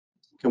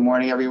Good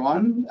morning,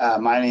 everyone.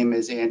 My name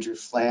is Andrew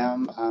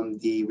Flam. I'm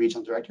the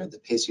Regional Director at the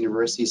Pace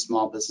University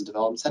Small Business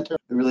Development Center.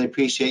 We really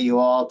appreciate you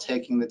all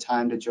taking the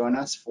time to join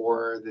us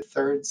for the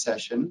third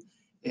session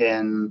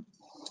in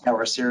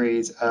our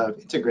series of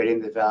integrating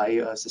the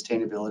value of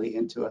sustainability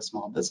into a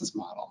small business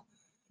model.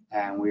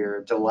 And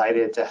we're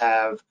delighted to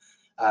have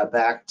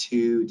back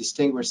two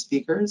distinguished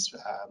speakers,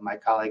 my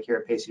colleague here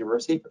at Pace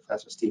University,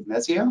 Professor Steve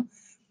Mezzio,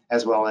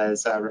 as well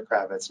as Rick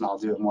Kravitz, and I'll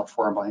do a more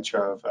formal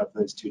intro of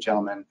those two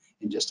gentlemen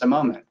in just a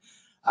moment.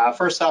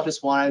 First off,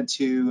 just wanted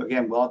to,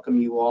 again,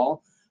 welcome you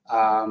all.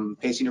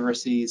 Pace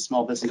University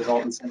Small Business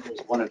Development Center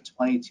is one of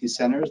 22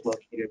 centers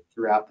located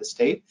throughout the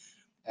state,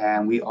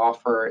 and we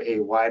offer a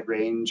wide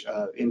range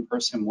of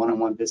in-person,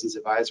 one-on-one business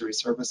advisory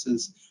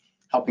services,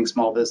 helping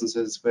small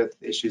businesses with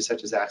issues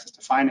such as access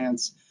to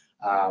finance,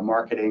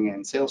 marketing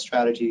and sales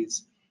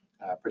strategies,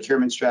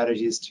 procurement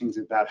strategies, things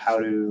about how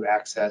to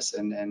access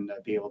and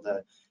be able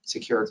to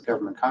secure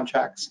government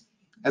contracts,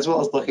 as well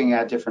as looking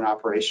at different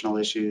operational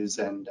issues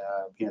and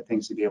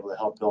things to be able to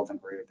help build and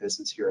grow your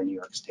business here in New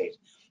York State.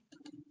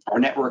 Our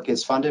network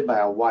is funded by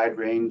a wide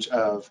range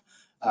of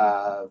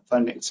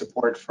funding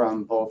support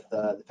from both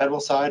the federal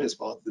side as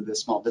well as the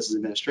Small Business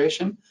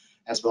Administration,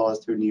 as well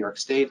as through New York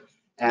State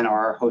and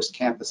our host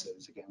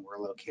campuses. Again, we're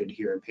located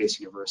here in Pace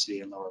University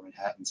in Lower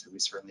Manhattan, so we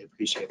certainly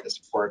appreciate the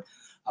support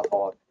of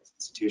all of these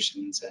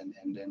institutions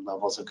and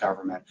levels of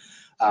government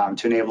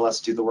to enable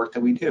us to do the work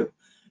that we do.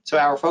 So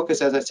our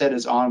focus, as I said,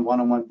 is on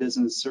one-on-one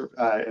business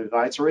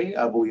advisory,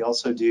 but we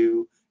also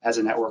do, as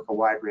a network, a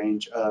wide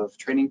range of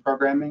training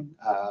programming,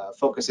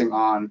 focusing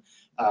on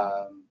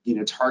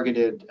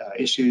targeted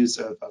issues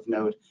of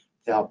note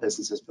to help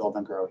businesses build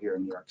and grow here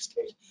in New York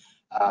State.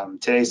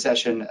 Today's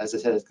session, as I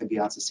said, is going to be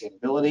on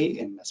sustainability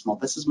in a small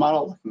business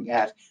model, looking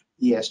at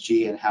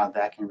ESG and how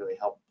that can really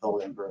help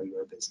build and grow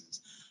your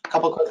business. A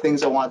couple of quick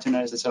things I want to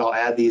note. As I said, I'll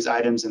add these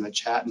items in the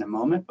chat in a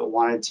moment, but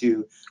wanted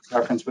to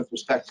reference with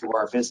respect to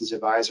our business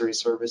advisory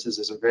services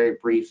is a very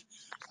brief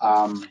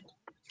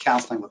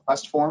counseling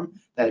request form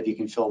that if you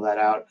can fill that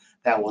out,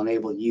 that will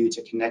enable you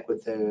to connect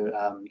with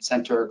the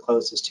center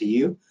closest to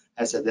you.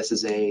 As I said, this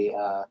is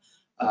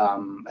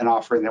an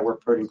offering that we're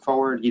putting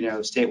forward,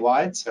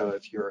 statewide. So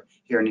if you're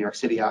here in New York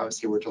City,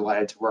 obviously we're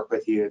delighted to work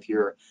with you. If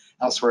you're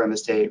elsewhere in the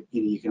state,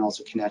 you can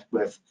also connect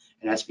with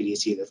an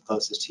SBDC that's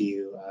closest to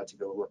you to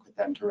be able to work with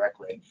them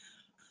directly.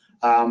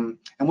 And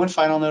one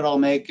final note I'll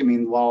make,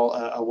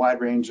 while a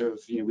wide range of,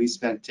 we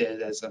spent,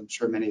 as I'm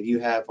sure many of you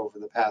have over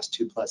the past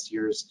 2+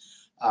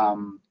 years,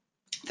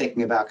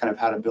 thinking about kind of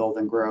how to build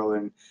and grow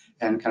and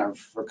kind of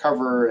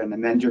recover and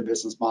amend your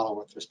business model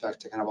with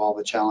respect to kind of all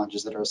the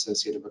challenges that are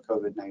associated with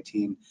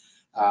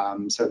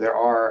COVID-19. So there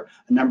are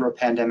a number of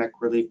pandemic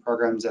relief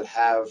programs that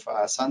have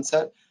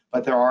sunset,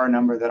 but there are a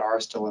number that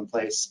are still in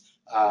place,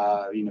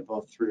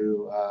 both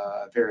through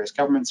various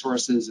government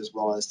sources as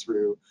well as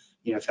through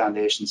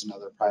foundations and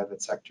other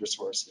private sector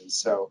sources.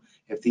 So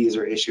if these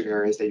are issue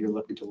areas that you're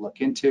looking to look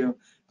into,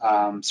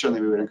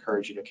 certainly we would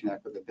encourage you to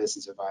connect with a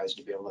business advisor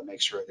to be able to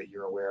make sure that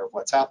you're aware of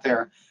what's out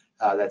there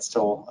that's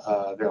still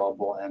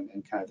available and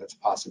kind of that's a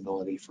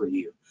possibility for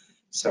you.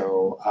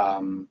 So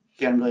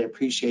again, really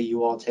appreciate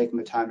you all taking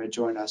the time to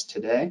join us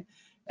today.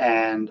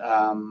 And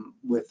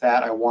with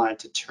that, I wanted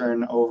to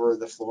turn over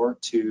the floor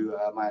to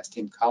my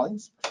esteemed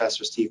colleagues,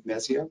 Professor Steve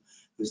Mezzio,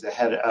 who's the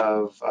head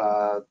of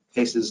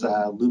Pace's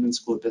Lubin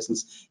School of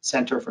Business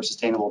Center for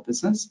Sustainable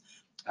Business,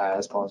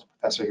 as well as a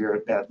professor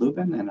here at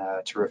Lubin and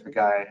a terrific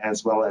guy,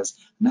 as well as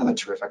another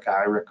terrific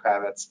guy, Rick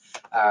Kravitz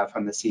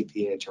from the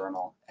CPA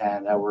Journal.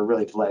 And we're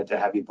really delighted to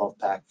have you both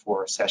back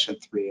for session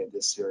 3 of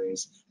this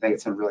series. I think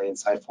it's been really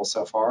insightful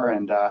so far,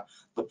 and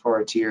look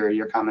forward to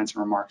your comments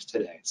and remarks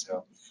today.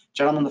 So,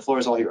 gentlemen, the floor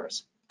is all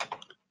yours.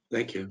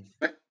 Thank you.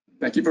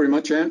 Thank you very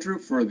much, Andrew,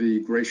 for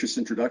the gracious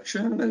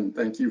introduction, and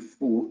thank you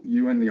for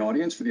you and the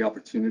audience for the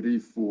opportunity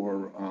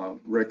for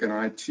Rick and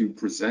I to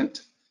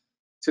present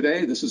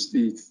today. This is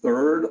the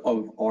third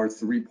of our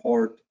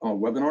 3-part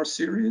webinar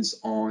series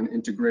on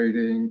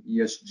integrating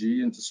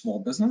ESG into small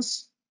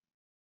business.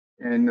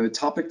 And the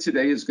topic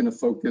today is going to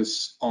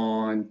focus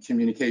on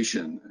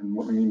communication. And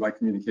what we mean by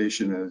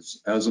communication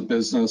is, as a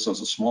business,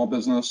 as a small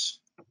business,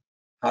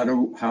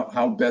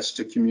 how best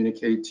to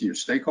communicate to your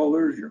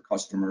stakeholders, your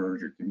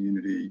customers, your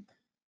community,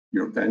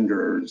 your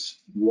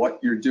vendors, what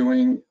you're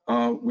doing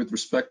with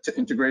respect to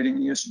integrating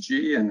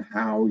ESG and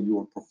how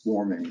you're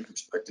performing with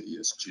respect to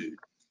ESG.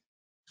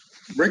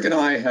 Rick and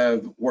I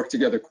have worked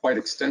together quite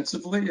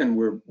extensively, and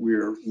we're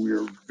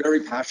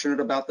very passionate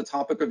about the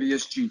topic of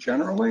ESG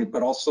generally,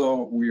 but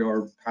also we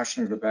are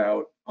passionate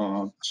about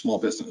small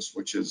business,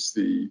 which is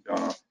in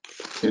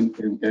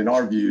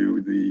our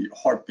view, the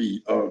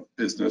heartbeat of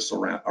business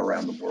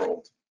around the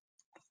world.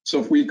 So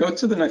if we go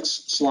to the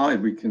next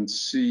slide, we can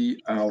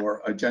see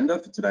our agenda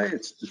for today.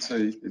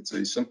 It's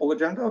a simple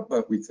agenda,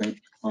 but we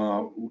think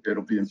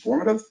it'll be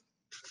informative.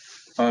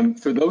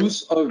 For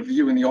those of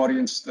you in the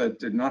audience that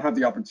did not have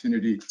the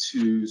opportunity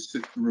to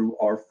sit through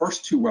our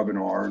first 2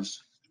 webinars,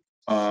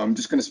 I'm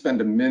just going to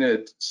spend a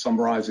minute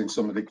summarizing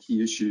some of the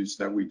key issues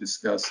that we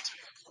discussed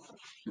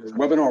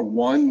Webinar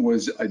 1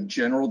 was a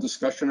general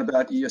discussion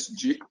about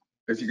ESG.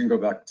 If you can go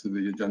back to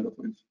the agenda,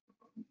 please.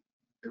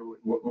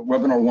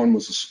 Webinar 1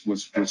 was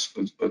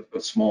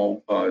a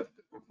small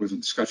was a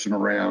discussion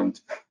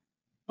around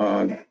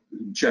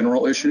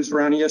general issues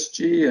around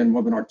ESG, and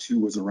webinar 2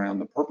 was around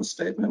the purpose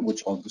statement,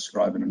 which I'll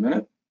describe in a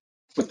minute.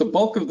 But the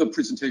bulk of the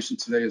presentation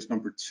today is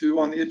number 2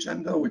 on the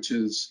agenda, which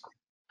is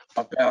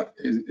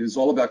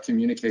all about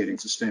communicating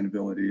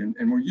sustainability,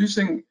 and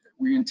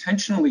we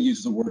intentionally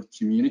use the word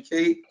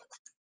communicate.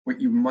 What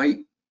you might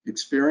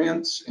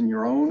experience in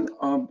your own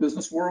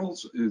business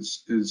worlds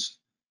is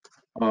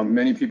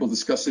many people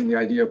discussing the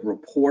idea of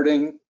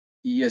reporting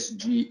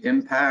ESG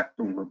impact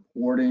or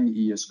reporting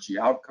ESG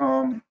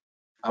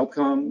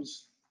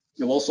outcomes.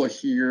 You'll also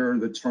hear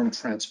the term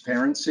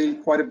transparency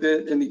quite a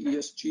bit in the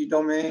ESG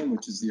domain,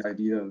 which is the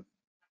idea of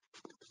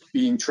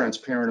being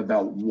transparent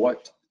about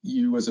what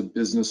you as a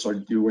business are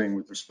doing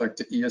with respect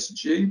to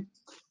ESG.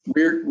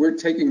 We're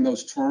taking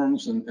those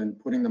terms and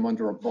putting them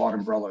under a broad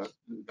umbrella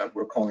that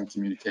we're calling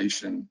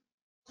communication.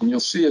 And you'll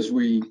see as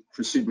we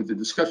proceed with the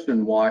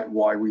discussion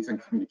why we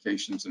think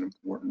communication is an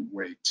important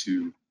way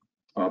to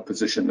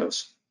position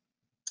this.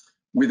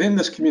 Within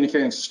this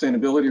communicating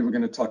sustainability, we're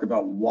going to talk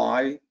about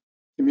why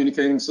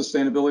communicating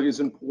sustainability is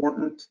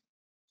important.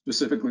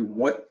 Specifically,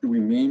 what do we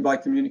mean by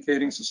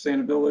communicating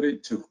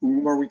sustainability? To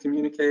whom are we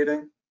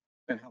communicating?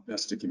 And how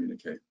best to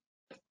communicate.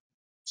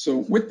 So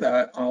with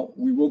that,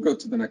 we will go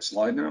to the next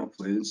slide now,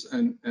 please.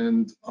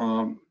 And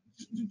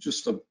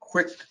just a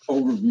quick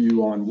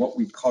overview on what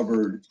we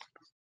covered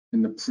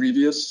in the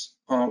previous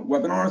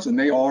webinars. And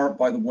they are,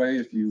 by the way,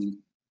 if you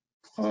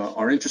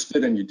are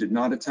interested and you did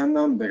not attend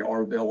them, they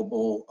are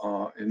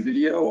available in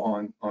video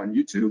on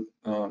YouTube.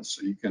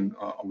 So you can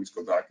always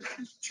go back if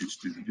you choose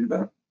to do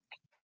that.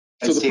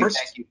 And so Steve,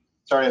 thank you.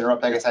 Sorry to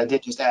interrupt. I guess I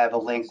did just add a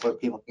link where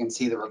people can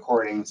see the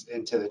recordings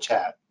into the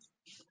chat.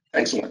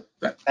 Excellent.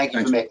 Thank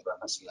you for making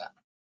reference to that.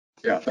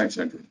 Yeah, thanks,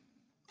 Andrew.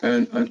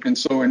 And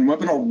so in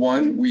webinar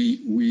 1,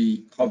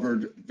 we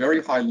covered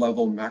very high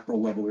level, macro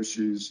level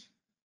issues,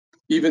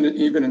 even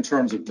in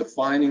terms of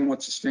defining what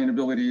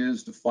sustainability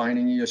is,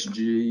 defining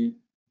ESG,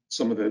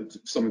 some of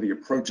the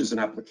approaches and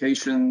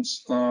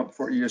applications for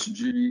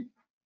ESG,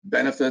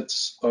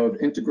 benefits of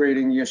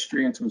integrating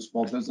ESG into a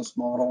small business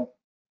model.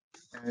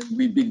 And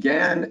we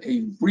began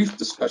a brief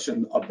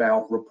discussion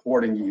about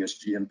reporting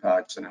ESG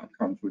impacts and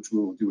outcomes, which we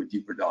will do a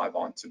deeper dive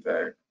on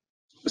today.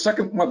 The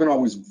second webinar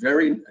was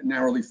very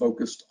narrowly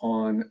focused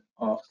on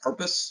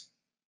purpose,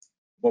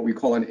 what we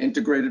call an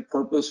integrated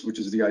purpose, which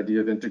is the idea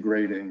of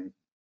integrating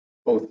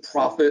both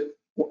profit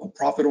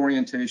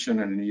orientation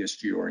and an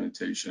ESG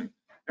orientation.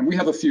 And we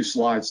have a few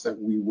slides that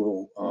we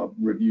will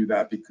review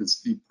that,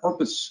 because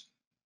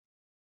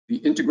the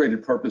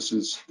integrated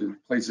purpose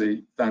plays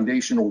a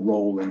foundational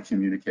role in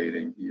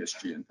communicating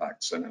ESG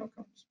impacts and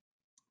outcomes.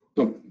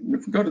 So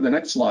if we go to the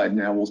next slide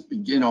now, we'll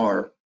begin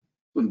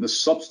the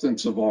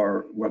substance of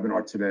our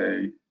webinar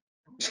today.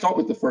 We start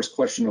with the first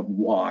question of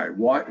why.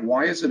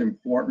 Why is it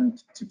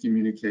important to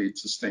communicate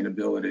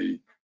sustainability,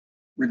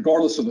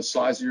 regardless of the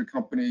size of your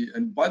company?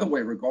 And by the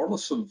way,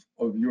 regardless of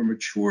your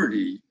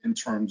maturity in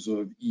terms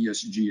of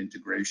ESG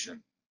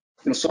integration.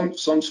 You know,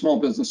 some small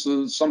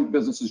businesses, some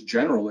businesses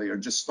generally are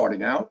just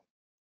starting out,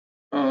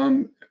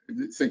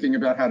 thinking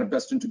about how to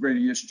best integrate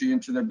ESG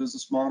into their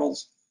business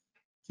models.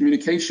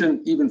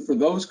 Communication, even for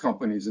those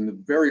companies in the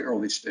very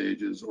early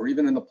stages or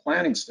even in the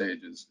planning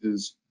stages,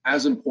 is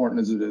as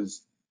important as it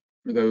is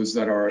for those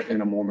that are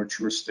in a more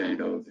mature state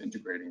of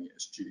integrating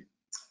ESG.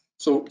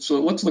 So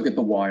let's look at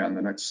the why on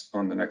the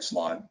next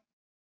slide.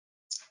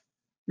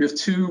 We have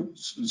two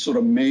sort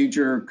of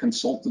major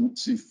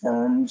consultancy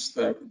firms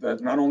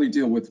that not only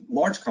deal with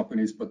large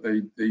companies, but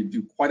they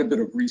do quite a bit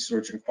of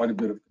research and quite a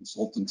bit of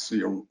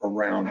consultancy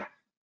around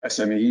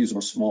SMEs,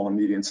 or small and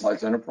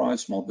medium-sized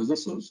enterprise, small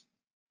businesses.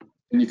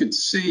 And you can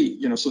see,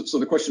 you know, so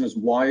the question is,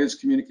 why is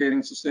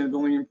communicating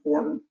sustainability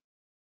important?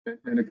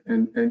 And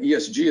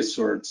ESG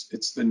asserts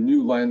it's the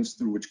new lens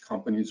through which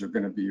companies are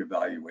going to be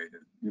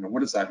evaluated. You know, what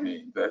does that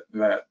mean?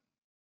 That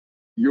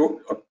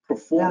your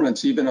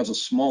performance, even as a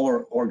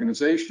smaller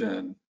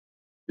organization,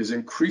 is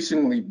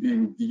increasingly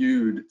being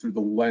viewed through the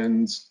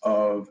lens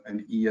of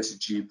an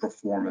ESG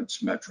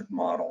performance metric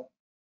model.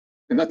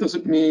 And that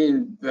doesn't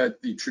mean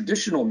that the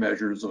traditional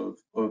measures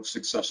of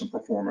success and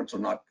performance are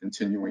not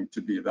continuing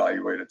to be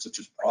evaluated, such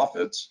as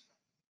profits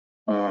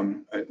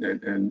and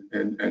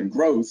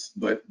growth,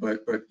 but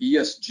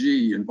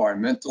ESG,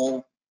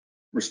 environmental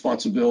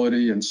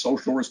responsibility and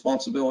social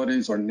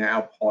responsibilities, are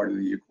now part of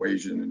the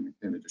equation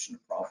in addition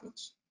to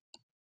profits.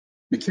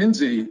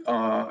 McKinsey,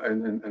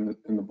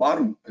 in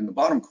the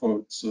bottom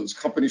quote, says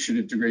companies should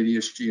integrate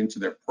ESG into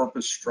their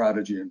purpose,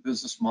 strategy, and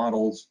business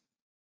models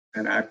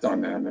and act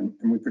on them. And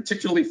we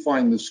particularly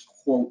find this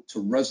quote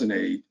to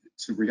resonate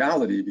to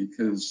reality,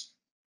 because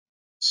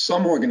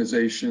some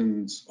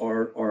organizations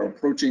are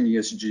approaching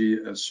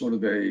ESG as sort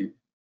of a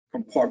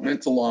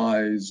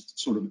compartmentalized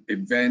sort of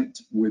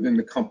event within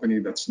the company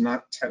that's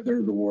not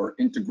tethered or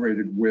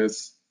integrated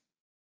with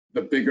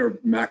the bigger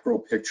macro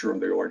picture of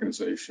the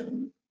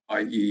organization.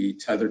 i.e.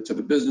 tethered to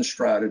the business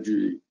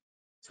strategy,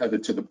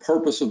 tethered to the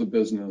purpose of the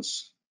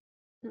business,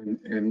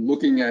 and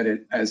looking at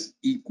it as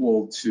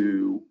equal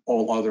to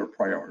all other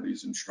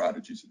priorities and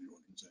strategies of the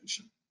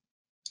organization.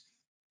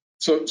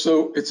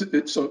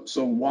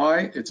 So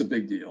why it's a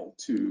big deal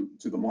to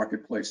the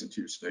marketplace and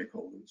to your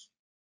stakeholders.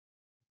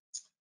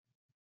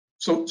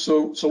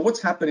 So what's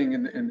happening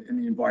in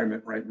the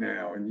environment right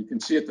now? And you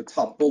can see at the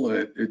top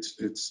bullet,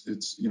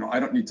 it's you know, I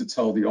don't need to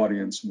tell the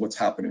audience what's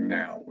happening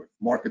now with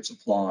market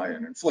supply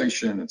and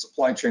inflation and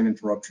supply chain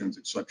interruptions,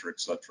 et cetera, et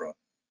cetera.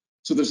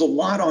 So there's a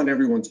lot on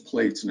everyone's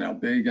plates now,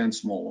 big and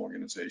small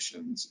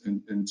organizations.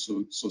 And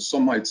so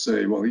some might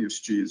say, well,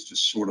 ESG is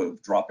just sort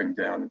of dropping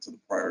down into the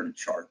priority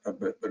chart.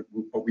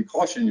 But we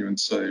caution you and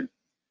say,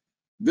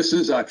 this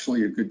is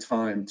actually a good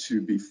time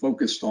to be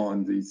focused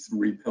on the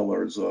three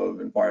pillars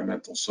of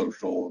environmental,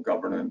 social,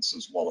 governance,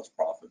 as well as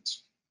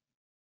profits.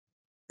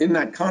 In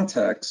that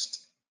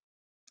context,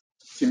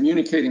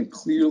 communicating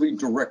clearly,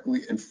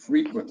 directly, and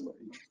frequently,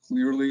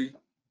 clearly,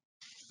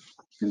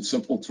 in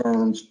simple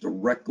terms,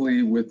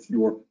 directly with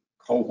your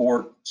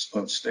cohorts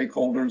of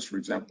stakeholders, for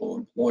example,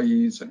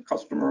 employees and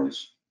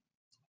customers,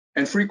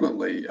 and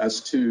frequently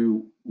as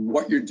to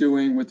what you're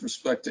doing with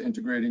respect to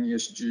integrating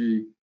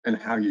ESG and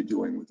how you're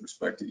doing with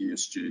respect to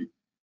ESG.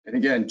 And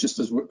again, just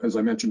as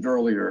I mentioned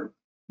earlier,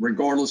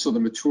 regardless of the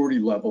maturity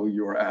level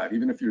you're at,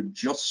 even if you're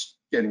just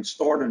getting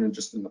started and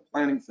just in the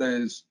planning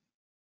phase,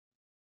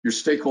 your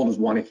stakeholders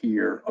want to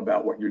hear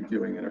about what you're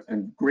doing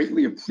and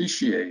greatly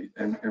appreciate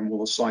and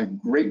will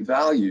assign great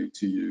value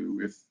to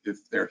you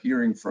if they're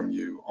hearing from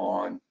you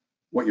on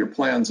what your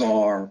plans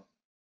are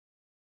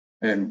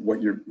and what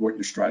your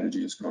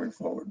strategy is going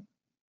forward.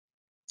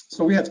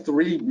 So we have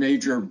three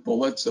major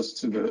bullets as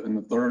to in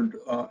the third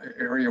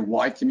area,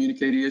 why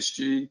communicate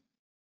ESG.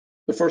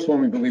 The first one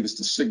we believe is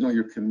to signal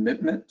your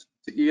commitment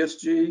to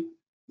ESG.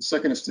 The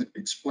second is to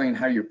explain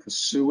how you're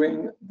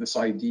pursuing this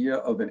idea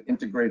of an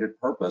integrated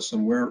purpose,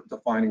 and we're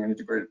defining an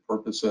integrated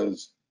purpose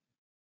as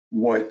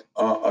what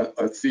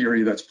a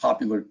theory that's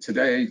popular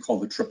today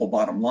called the triple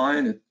bottom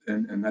line,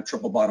 and that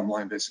triple bottom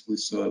line basically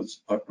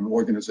says an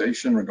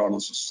organization,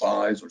 regardless of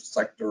size or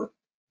sector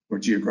or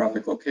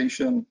geographic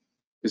location,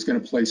 is going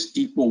to place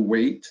equal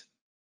weight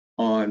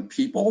on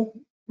people,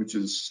 which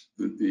is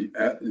the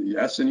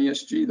S in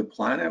ESG, the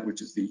planet,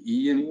 which is the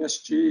E in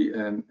ESG,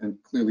 and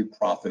clearly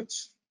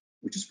profits,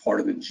 which is part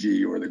of the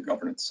G or the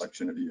governance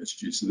section of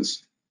ESG. So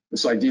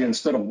this idea,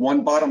 instead of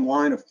one bottom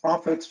line of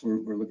profits,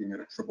 we're looking at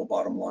a triple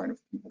bottom line of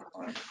people,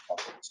 planet, and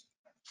profits.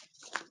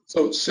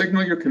 So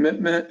signal your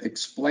commitment,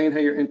 explain how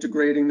you're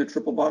integrating the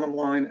triple bottom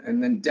line,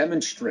 and then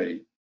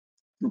demonstrate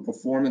through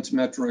performance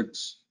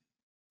metrics,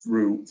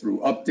 through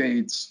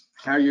updates,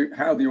 how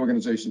the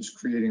organization is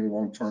creating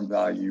long-term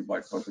value by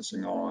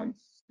focusing on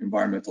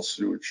environmental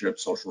stewardship,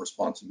 social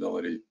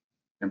responsibility,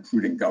 and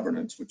prudent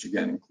governance, which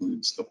again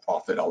includes the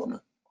profit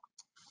element.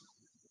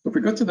 If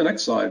we go to the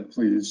next slide,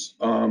 please,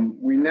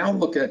 we now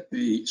look at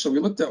so we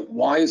looked at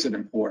why is it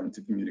important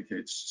to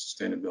communicate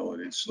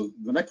sustainability. So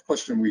the next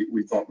question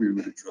we thought we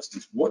would address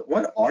is what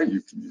are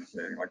you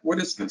communicating? Like, what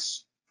is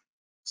this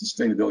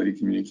sustainability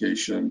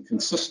communication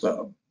consist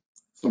of?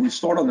 So we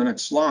start on the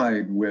next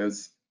slide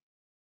with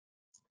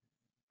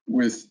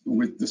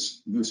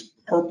this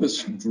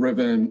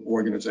purpose-driven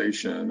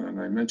organization.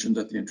 And I mentioned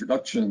at the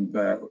introduction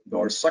that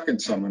our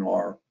second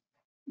seminar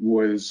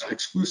was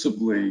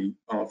exclusively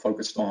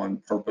focused on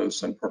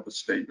purpose and purpose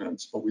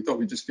statements, but we thought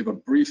we'd just give a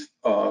brief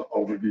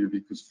overview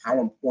because of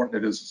how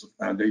important it is as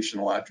a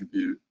foundational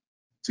attribute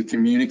to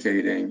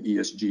communicating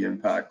ESG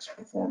impacts,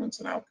 performance,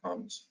 and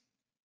outcomes.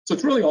 So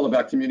it's really all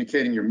about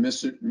communicating your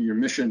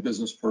mission,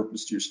 business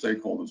purpose to your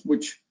stakeholders,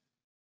 which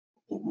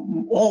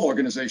all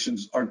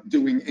organizations are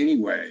doing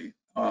anyway.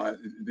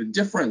 The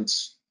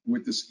difference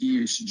with this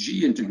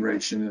ESG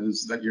integration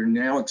is that you're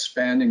now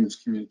expanding this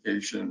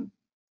communication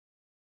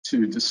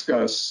to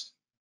discuss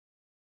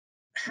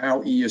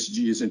how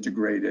ESG is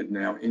integrated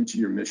now into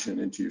your mission,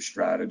 into your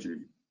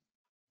strategy.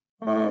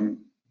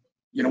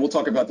 You know, we'll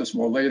talk about this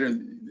more later.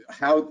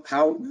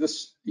 How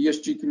this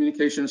ESG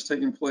communication is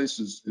taking place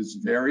is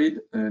varied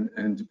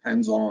and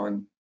depends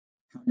on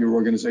how your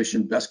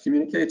organization best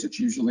communicates. It's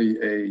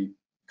usually a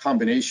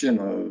combination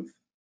of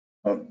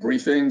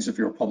briefings. If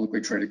you're a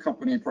publicly traded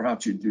company,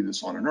 perhaps you do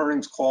this on an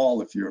earnings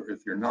call. If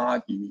you're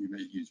not, you may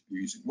be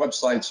using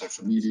websites,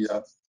 social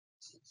media.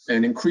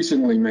 And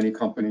increasingly, many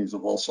companies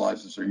of all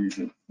sizes are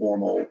using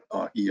formal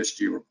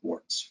ESG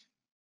reports.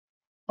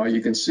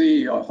 You can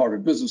see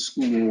Harvard Business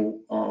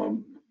School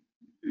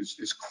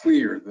is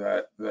clear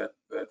that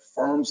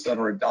firms that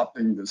are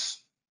adopting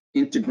this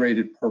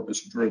integrated,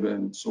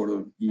 purpose-driven sort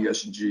of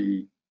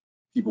ESG,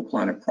 people,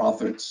 planet,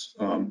 profits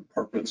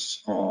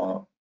purpose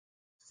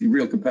see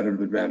real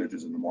competitive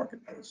advantages in the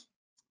marketplace.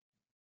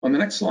 On the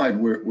next slide,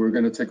 we're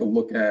going to take a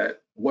look at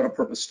what a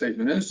purpose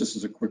statement is, just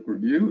as a quick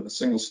review, a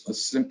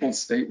simple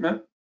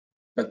statement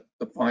that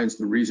defines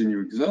the reason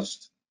you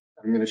exist.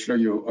 I'm going to show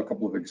you a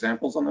couple of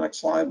examples on the next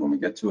slide when we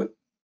get to it.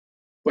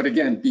 But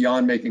again,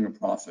 beyond making a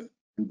profit,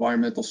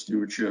 environmental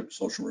stewardship,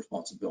 social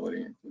responsibility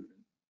included.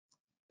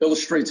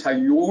 illustrates how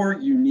your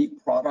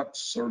unique products,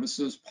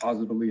 services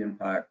positively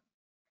impact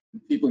the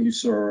people you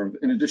serve,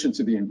 in addition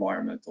to the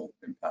environmental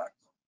impact.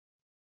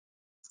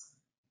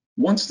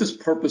 Once this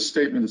purpose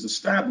statement is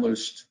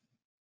established,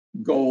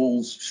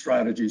 goals,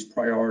 strategies,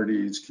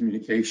 priorities,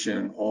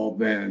 communication all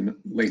then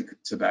link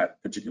to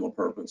that particular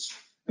purpose.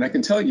 And I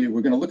can tell you,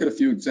 we're going to look at a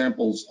few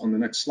examples on the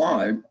next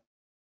slide.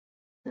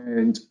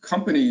 And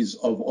companies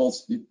of all,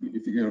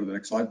 if you go to the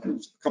next slide,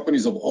 please,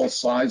 companies of all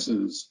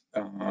sizes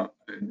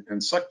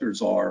and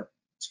sectors are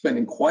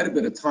spending quite a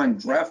bit of time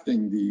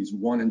drafting these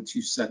 1- and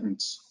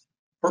 2-sentence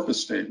purpose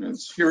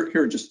statements. Here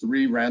are just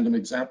 3 random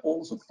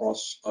examples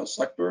across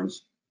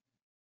sectors.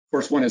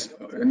 First one is,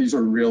 and these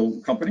are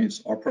real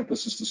companies, our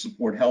purpose is to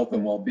support health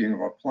and well-being of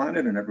our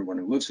planet and everyone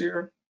who lives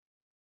here.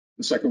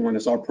 The second one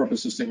is, our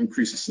purpose is to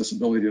increase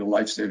accessibility to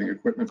life-saving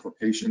equipment for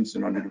patients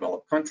in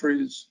underdeveloped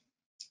countries.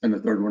 And the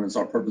third one is,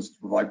 our purpose is to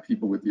provide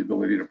people with the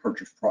ability to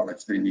purchase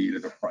products they need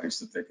at a price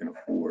that they can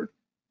afford.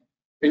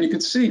 And you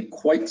can see,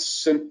 quite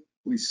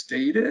simply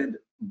stated,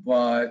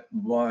 but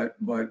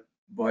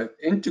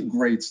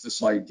integrates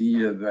this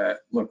idea that,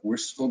 look, we're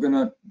still going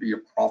to be a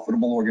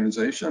profitable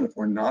organization. If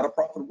we're not a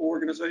profitable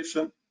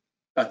organization,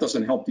 that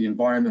doesn't help the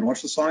environment or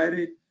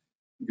society,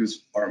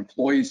 because our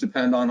employees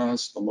depend on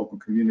us, the local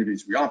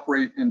communities we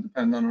operate in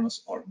depend on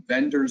us, our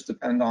vendors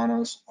depend on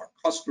us, our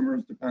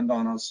customers depend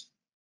on us.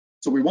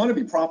 So we want to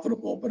be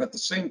profitable, but at the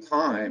same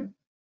time,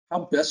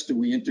 how best do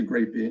we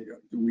integrate, do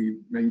we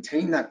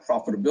maintain that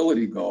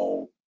profitability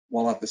goal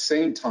while at the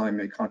same time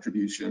make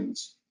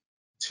contributions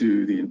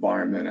to the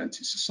environment and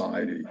to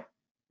society?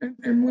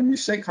 And when we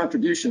say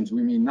contributions,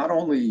 we mean not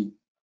only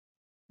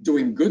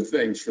doing good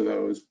things for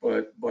those,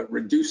 but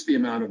reduce the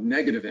amount of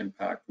negative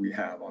impact we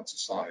have on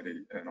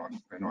society and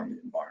on the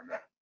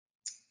environment.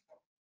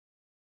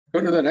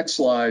 Go to the next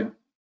slide.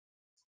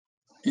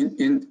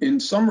 In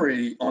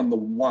summary, on the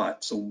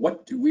what, so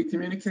what do we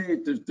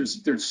communicate?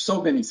 There's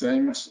so many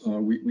things.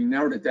 We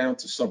narrowed it down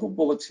to several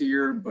bullets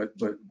here, but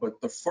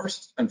the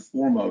first and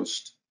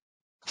foremost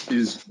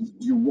is,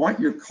 you want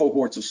your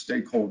cohorts of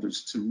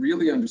stakeholders to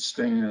really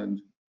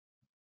understand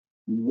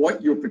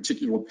what your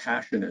particular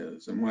passion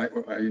is. And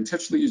I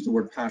intentionally use the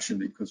word passion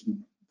because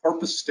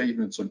purpose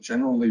statements are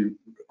generally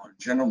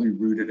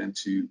rooted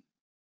into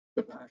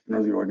the passion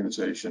of the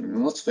organization.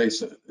 And let's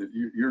face it,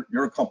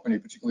 you're a company,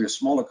 particularly a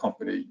smaller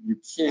company, you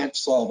can't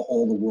solve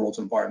all the world's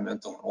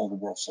environmental and all the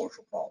world's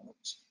social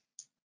problems.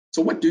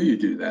 So what do you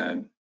do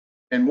then?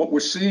 And what we're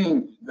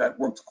seeing that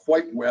works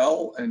quite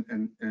well and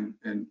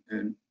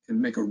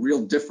can make a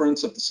real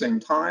difference at the same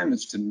time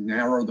is to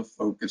narrow the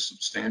focus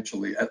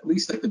substantially, at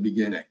least at the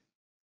beginning.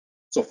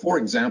 So for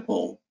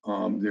example,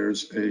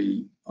 there's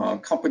a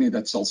company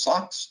that sells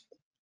socks.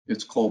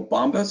 It's called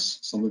Bombas.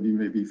 Some of you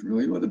may be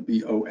familiar with it,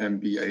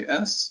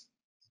 B-O-M-B-A-S.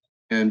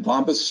 And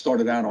Bombas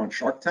started out on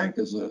Shark Tank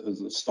as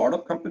a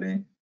startup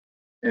company.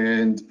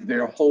 And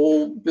their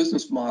whole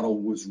business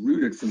model was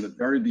rooted from the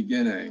very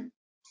beginning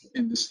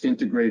in this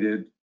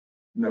integrated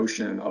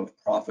notion of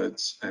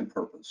profits and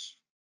purpose,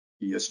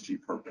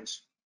 ESG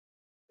purpose.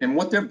 And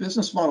what their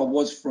business model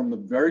was from the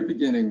very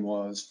beginning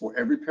was, for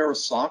every pair of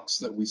socks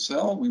that we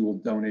sell, we will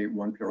donate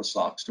 1 pair of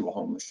socks to a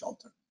homeless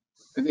shelter.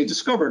 And they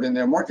discovered in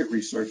their market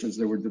research, as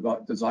they were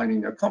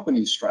designing their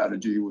company's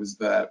strategy, was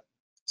that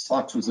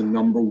socks was the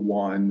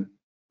 #1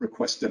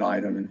 requested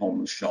item in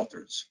homeless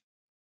shelters.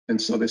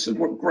 And so they said,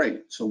 well,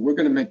 great. So we're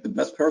going to make the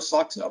best pair of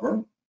socks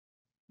ever.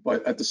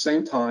 But at the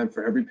same time,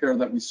 for every pair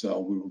that we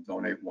sell, we will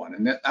donate 1.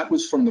 And that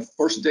was from the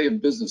first day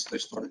of business they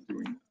started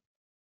doing that.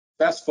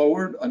 Fast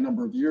forward a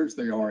number of years,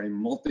 they are a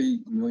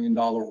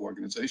multi-million-dollar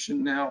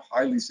organization now,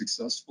 highly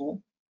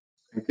successful,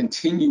 and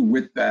continue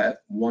with that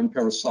 1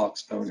 pair of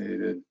socks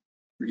donated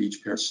for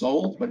each pair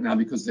sold. But now,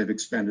 because they've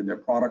expanded their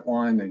product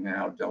line, they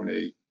now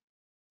donate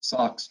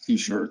socks,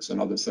 t-shirts,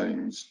 and other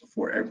things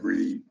for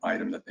every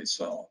item that they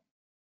sell.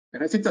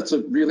 And I think that's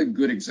a really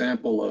good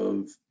example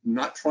of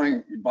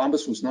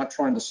Bombas was not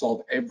trying to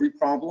solve every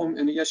problem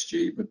in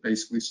ESG, but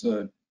basically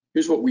said,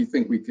 here's what we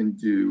think we can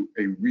do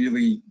a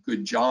really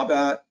good job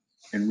at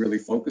and really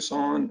focus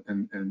on,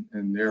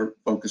 and their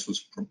focus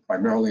was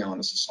primarily on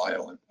a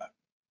societal impact.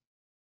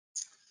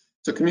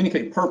 So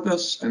communicate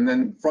purpose, and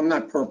then from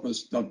that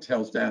purpose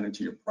dovetails down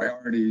into your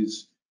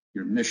priorities,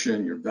 your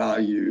mission, your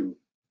value,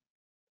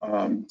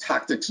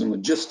 tactics and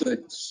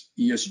logistics,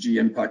 ESG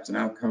impacts and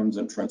outcomes,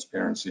 and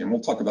transparency. And we'll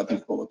talk about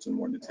these bullets in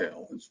more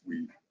detail as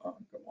we go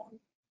on.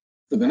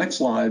 For the next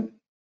slide,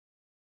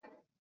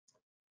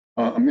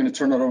 I'm going to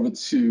turn it over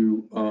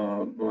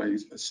to my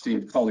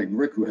esteemed colleague,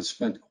 Rick, who has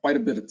spent quite a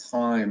bit of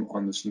time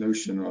on this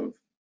notion of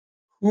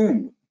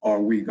whom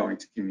are we going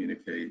to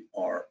communicate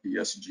our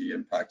ESG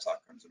impacts,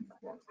 outcomes, and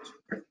performance.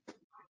 Okay.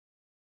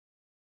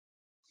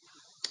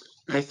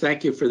 I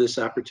thank you for this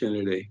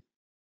opportunity.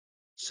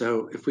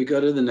 So if we go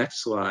to the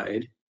next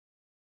slide,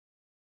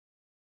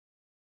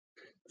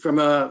 from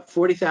a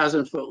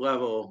 40,000-foot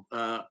level,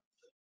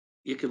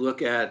 you could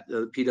look at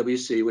the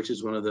PwC, which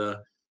is one of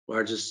the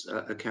largest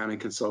accounting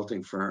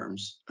consulting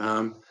firms.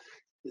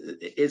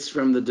 It's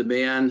from the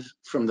demand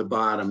from the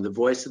bottom. The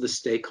voice of the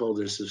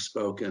stakeholders have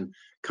spoken.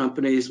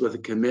 Companies with a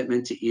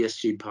commitment to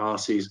ESG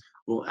policies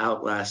will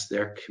outlast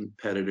their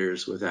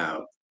competitors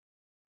without.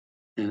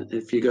 And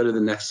if you go to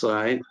the next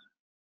slide.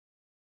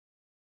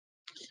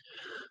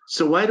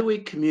 So why do we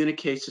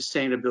communicate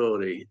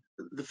sustainability?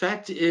 The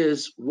fact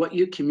is, what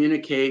you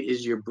communicate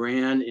is your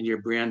brand and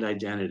your brand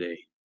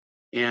identity.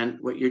 And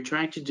what you're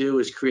trying to do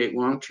is create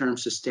long-term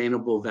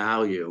sustainable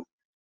value.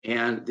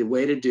 And the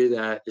way to do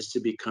that is to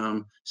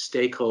become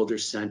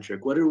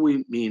stakeholder-centric. What do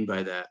we mean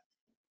by that?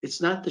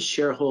 It's not the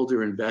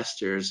shareholder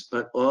investors,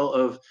 but all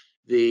of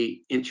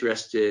the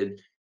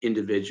interested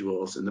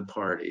individuals and the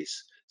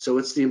parties. So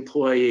it's the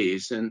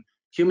employees, and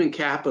human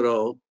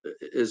capital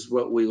is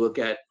what we look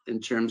at in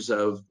terms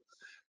of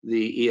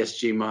the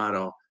ESG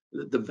model,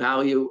 the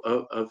value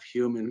of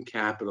human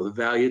capital, the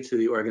value to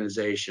the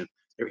organization,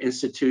 their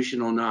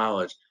institutional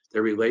knowledge,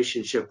 their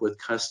relationship with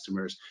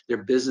customers,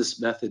 their business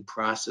method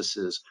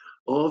processes,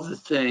 all of the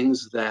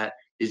things that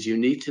is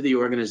unique to the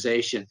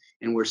organization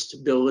and where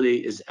stability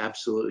is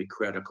absolutely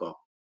critical.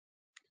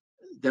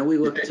 Then we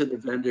look to the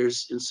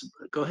vendors.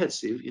 Go ahead,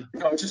 Steve. Yeah.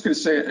 No, I was just going to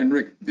say, and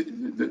Rick,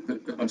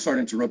 I'm sorry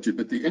to interrupt you,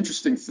 but the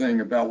interesting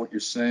thing about what you're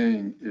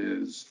saying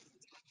is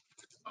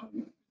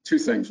two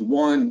things.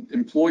 One,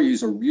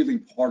 employees are really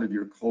part of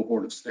your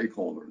cohort of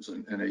stakeholders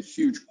and a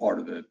huge part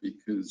of it,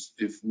 because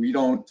if we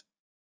don't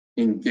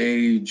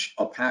engage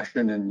a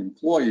passion in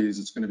employees,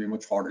 it's going to be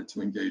much harder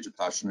to engage a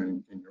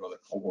passion in your other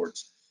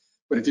cohorts.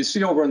 But if you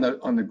see over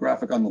on the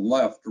graphic on the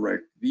left,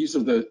 Rick,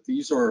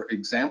 these are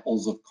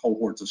examples of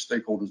cohorts of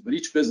stakeholders, but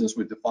each business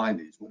would define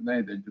these, wouldn't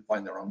they? They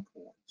define their own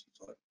cohorts.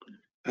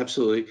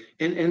 Absolutely.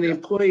 And the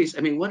employees,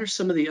 I mean, what are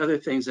some of the other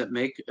things that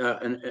make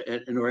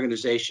an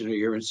organization or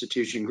your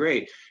institution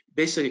great?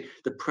 Basically,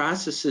 the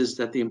processes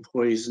that the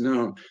employees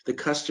know, the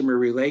customer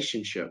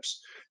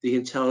relationships, the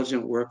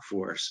intelligent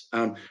workforce,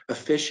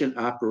 efficient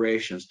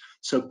operations.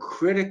 So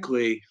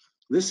critically,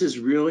 this is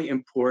really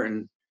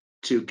important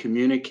to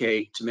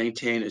communicate, to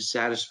maintain a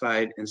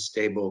satisfied and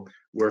stable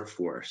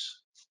workforce.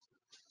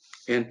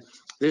 And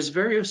there's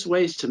various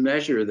ways to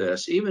measure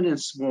this, even in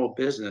small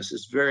business.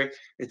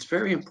 It's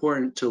very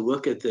important to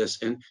look at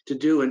this and to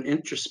do an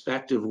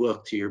introspective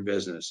look to your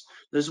business.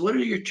 There's what are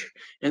your,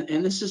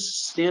 and this is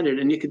standard,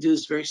 and you can do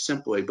this very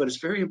simply, but it's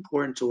very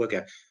important to look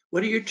at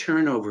what are your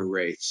turnover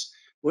rates?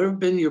 What have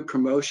been your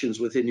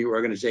promotions within your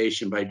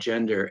organization by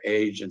gender,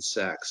 age, and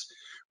sex?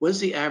 What is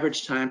the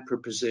average time per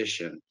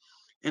position?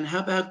 And how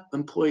about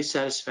employee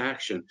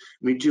satisfaction?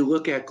 I mean, do you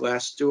look at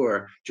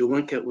Glassdoor? Do you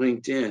look at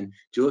LinkedIn?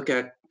 Do you look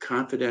at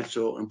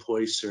confidential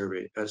employee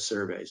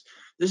surveys?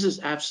 This is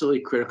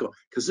absolutely critical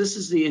because this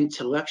is the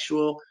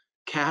intellectual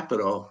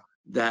capital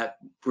that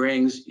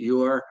brings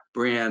your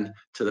brand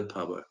to the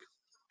public.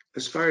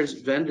 As far as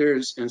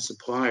vendors and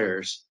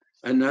suppliers,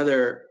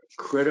 another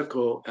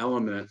critical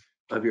element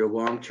of your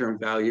long-term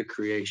value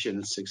creation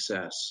and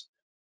success.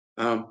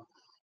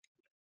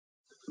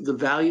 The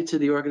value to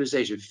the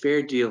organization,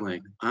 fair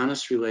dealing,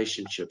 honest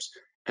relationships,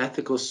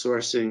 ethical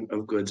sourcing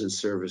of goods and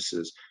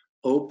services,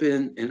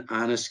 open and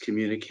honest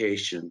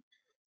communication,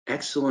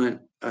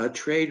 excellent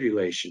trade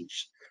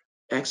relations,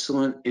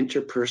 excellent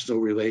interpersonal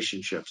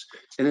relationships.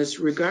 And it's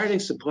regarding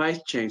supply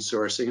chain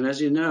sourcing. And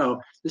as you know,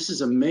 this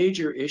is a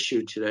major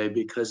issue today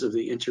because of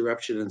the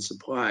interruption in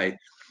supply.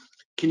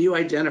 Can you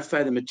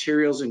identify the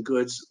materials and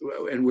goods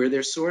and where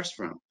they're sourced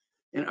from?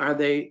 And are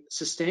they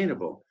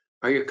sustainable?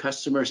 Are your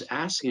customers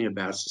asking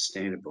about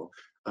sustainable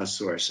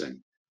sourcing?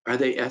 Are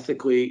they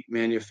ethically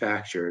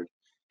manufactured?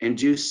 And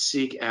do you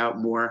seek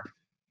out more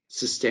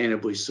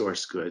sustainably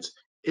sourced goods?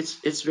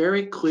 It's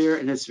very clear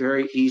and it's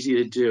very easy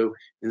to do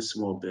in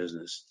small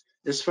business.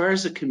 As far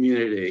as the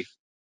community,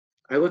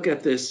 I look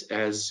at this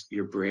as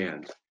your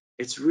brand.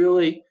 It's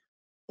really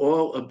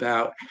all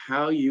about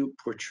how you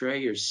portray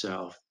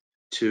yourself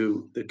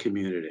to the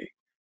community.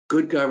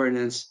 Good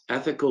governance,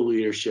 ethical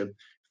leadership,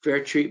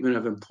 fair treatment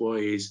of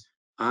employees,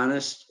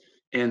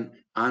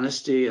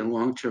 honesty and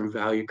long-term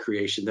value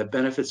creation that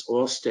benefits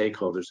all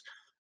stakeholders.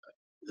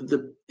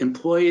 The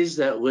employees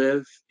that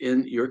live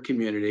in your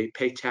community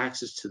pay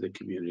taxes to the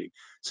community.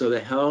 So the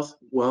health,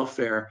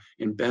 welfare,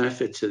 and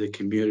benefit to the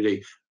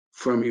community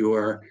from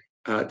your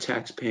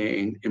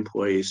tax-paying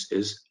employees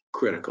is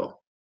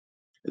critical.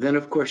 And then,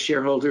 of course,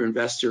 shareholder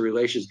investor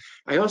relations.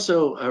 I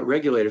also,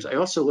 regulators, I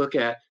also look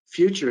at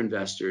future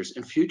investors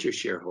and future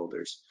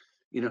shareholders.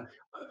 You know,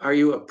 are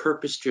you a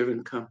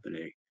purpose-driven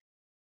company?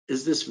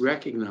 Is this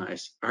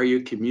recognized? Are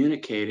you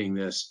communicating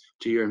this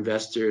to your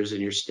investors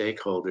and your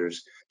stakeholders,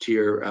 to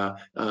your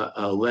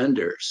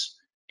lenders?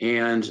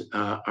 And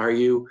are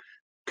you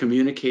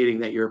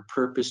communicating that you're a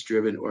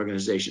purpose-driven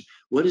organization?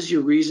 What is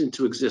your reason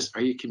to exist?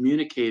 Are you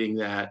communicating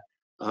that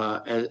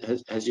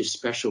as your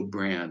special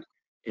brand?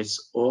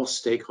 It's all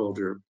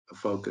stakeholder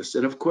focused.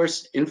 And of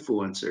course,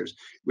 influencers,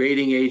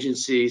 rating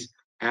agencies,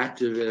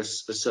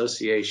 activists,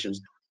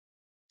 associations.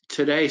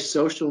 Today,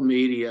 social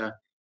media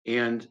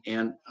and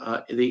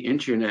the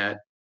internet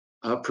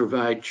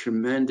provide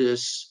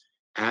tremendous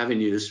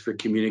avenues for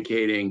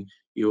communicating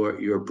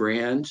your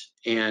brand,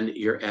 and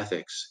your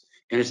ethics.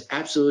 And it's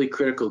absolutely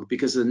critical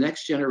because the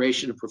next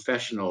generation of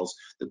professionals,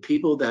 the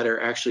people that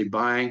are actually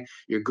buying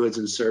your goods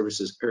and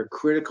services, are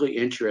critically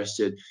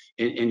interested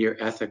in your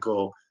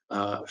ethical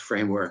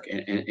framework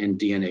and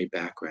DNA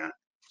background.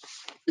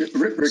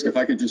 Rick, if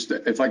I could just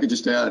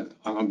add,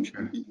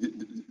 Sure.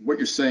 what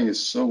you're saying is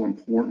so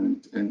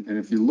important. And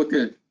if you look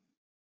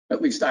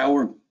at least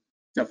our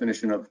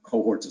definition of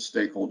cohorts of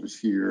stakeholders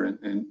here,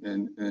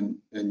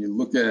 and you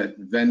look at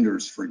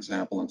vendors, for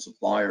example, and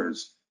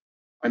suppliers.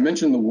 I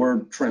mentioned the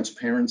word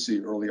transparency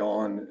early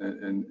on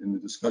in the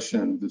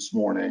discussion this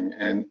morning,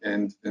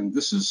 and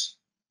this is,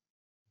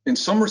 in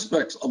some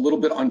respects, a little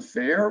bit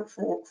unfair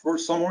for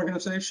some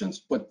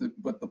organizations, but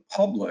the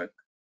public,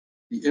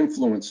 the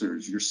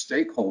influencers, your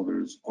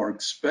stakeholders are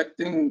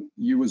expecting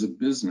you as a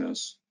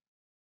business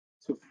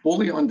to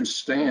fully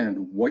understand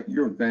what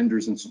your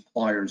vendors and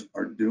suppliers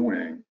are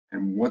doing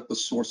and what the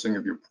sourcing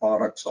of your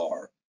products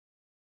are.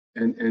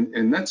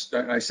 And that's,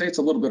 I say it's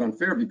a little bit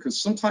unfair because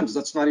sometimes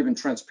that's not even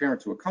transparent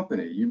to a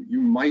company.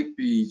 You might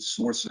be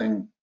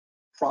sourcing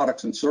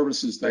products and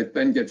services that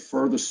then get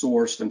further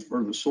sourced and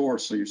further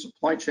sourced. So your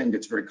supply chain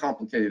gets very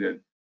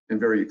complicated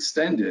and very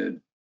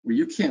extended, where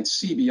you can't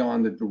see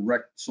beyond the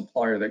direct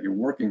supplier that you're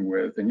working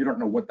with, and you don't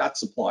know what that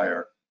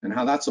supplier and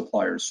how that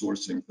supplier is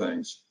sourcing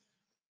things.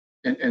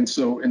 And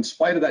so in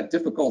spite of that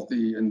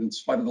difficulty and in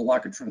spite of the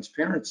lack of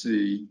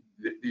transparency,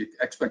 the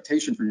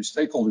expectation for your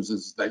stakeholders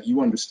is that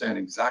you understand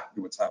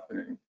exactly what's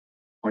happening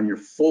on your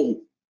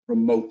full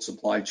remote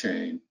supply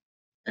chain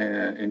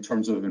and in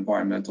terms of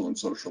environmental and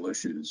social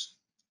issues.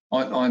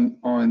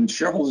 On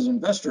shareholders and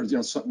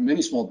investors,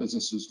 many small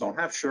businesses don't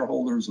have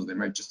shareholders, or they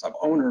might just have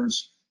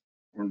owners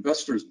or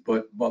investors,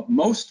 but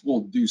most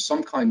will do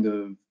some kind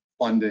of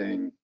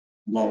funding,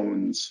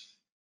 loans,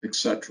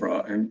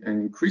 etc. And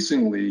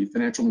increasingly,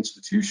 financial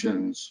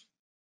institutions,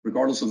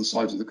 regardless of the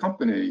size of the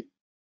company,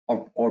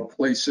 are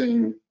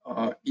placing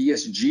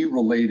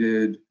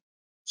ESG-related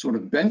sort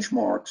of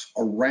benchmarks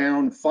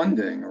around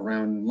funding,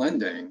 around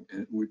lending,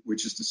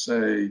 which is to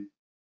say,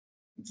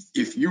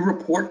 if you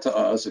report to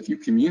us, if you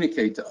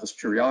communicate to us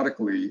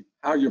periodically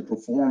how you're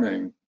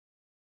performing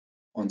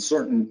on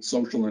certain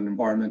social and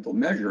environmental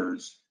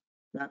measures,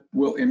 that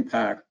will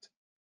impact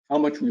how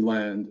much we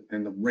lend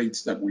and the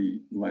rates that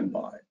we lend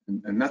by.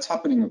 And that's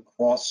happening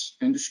across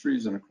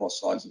industries and across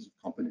sizes of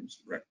companies,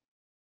 Rick.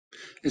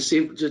 And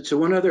Steve, to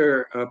one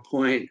other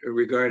point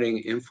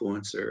regarding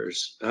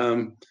influencers,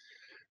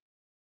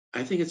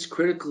 I think it's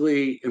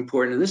critically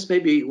important, and this may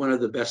be one of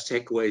the best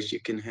takeaways you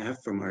can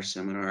have from our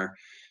seminar,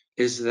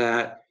 is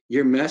that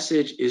your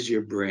message is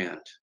your brand,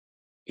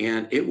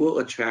 and it will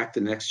attract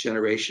the next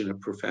generation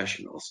of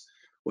professionals,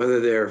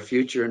 whether they're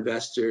future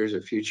investors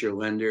or future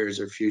lenders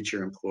or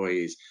future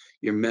employees.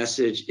 Your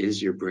message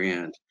is your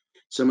brand.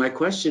 So my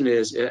question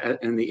is,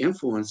 in the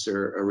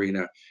influencer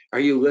arena, are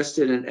you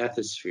listed in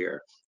Ethisphere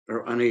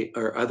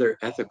or other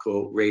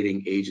ethical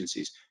rating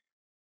agencies?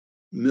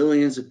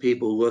 Millions of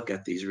people look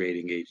at these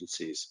rating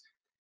agencies.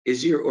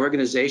 Is your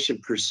organization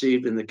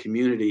perceived in the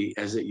community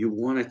as that you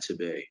want it to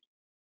be?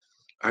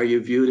 Are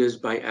you viewed as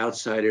by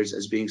outsiders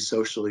as being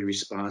socially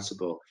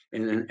responsible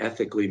in an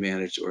ethically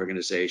managed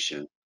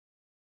organization?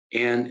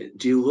 And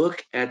do you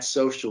look at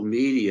social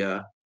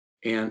media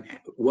and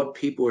what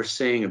people are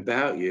saying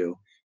about you?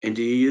 And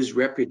do you use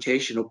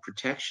reputational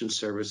protection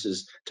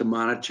services to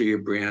monitor your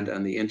brand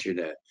on the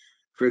internet?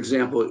 For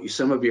example,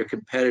 some of your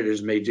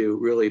competitors may do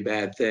really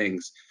bad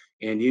things,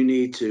 and you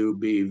need to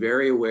be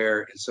very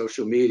aware in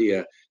social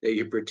media that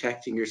you're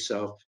protecting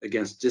yourself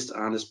against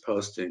dishonest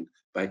posting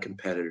by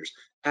competitors.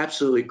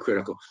 Absolutely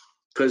critical,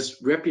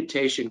 because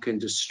reputation can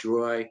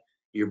destroy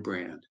your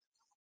brand.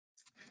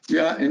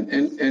 Yeah,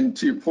 and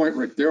to your point,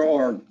 Rick, there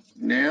are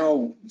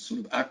now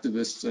sort of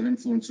activists and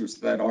influencers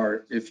that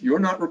are, if you're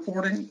not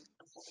reporting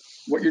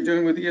what you're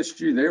doing with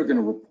ESG, they're going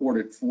to report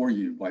it for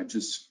you by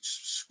just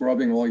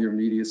scrubbing all your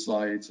media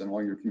sites and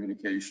all your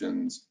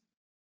communications.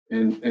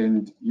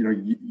 And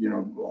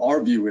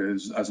our view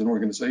is, as an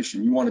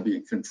organization, you want to be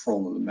in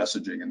control of the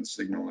messaging and the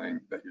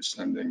signaling that you're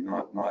sending,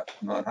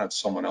 not have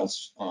someone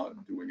else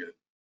doing it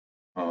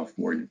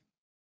for you.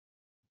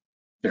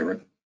 Okay,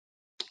 Rick.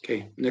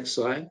 Okay, next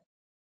slide.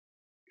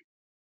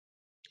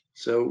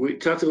 So we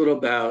talked a little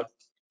about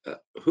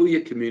who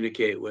you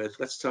communicate with.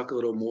 Let's talk a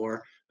little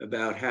more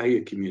about how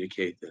you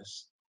communicate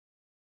this.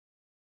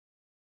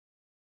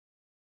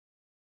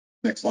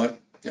 Next slide.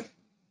 Yeah.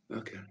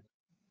 Okay.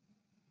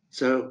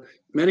 So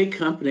many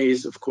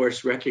companies, of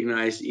course,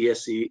 recognize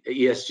ESG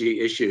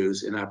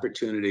issues and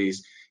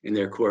opportunities in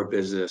their core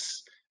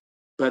business,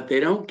 but they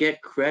don't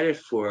get credit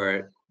for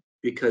it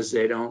because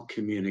they don't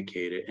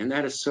communicate it. And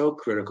that is so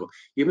critical.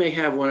 You may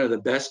have one of the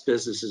best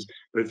businesses,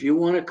 but if you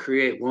want to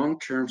create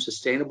long-term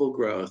sustainable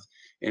growth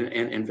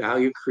and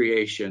value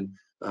creation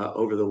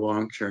over the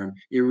long term,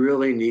 you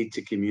really need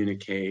to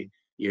communicate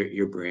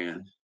your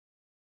brand.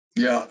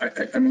 Yeah,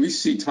 I mean, we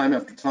see time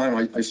after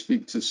time, I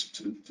speak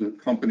to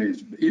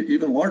companies,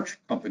 even large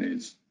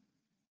companies,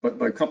 but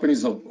by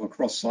companies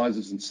across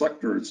sizes and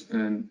sectors,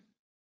 and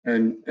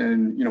And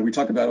you know, we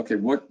talk about, okay,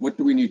 what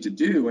do we need to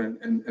do?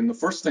 And the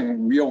first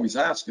thing we always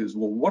ask is,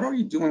 well, what are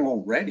you doing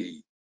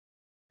already?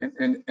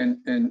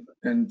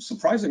 And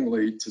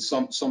surprisingly, to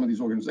some of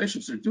these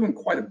organizations, they're doing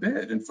quite a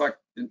bit. In fact,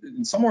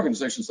 in some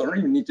organizations, they don't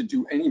even need to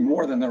do any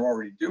more than they're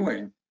already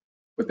doing,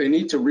 but they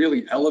need to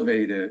really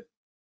elevate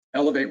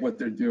what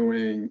they're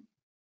doing,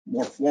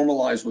 more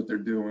formalize what they're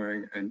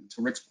doing, and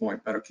to Rick's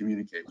point, better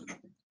communicate with them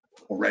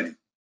already.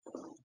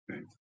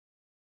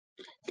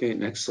 Okay,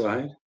 next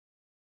slide.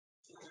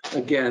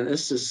 Again,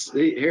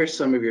 here's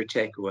some of your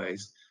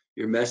takeaways.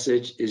 Your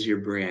message is your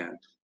brand,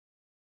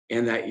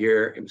 and that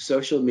your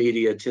social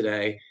media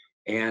today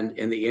and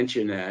in the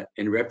internet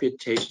and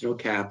reputational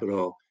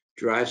capital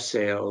drive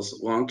sales,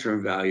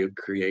 long-term value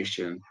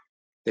creation.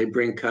 They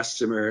bring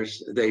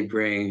customers, they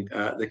bring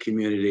the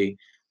community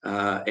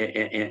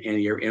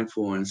and your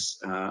influence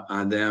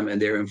on them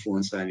and their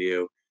influence on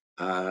you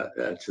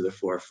to the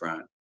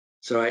forefront.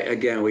 So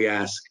again, we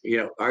ask, you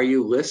know, are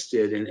you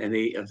listed in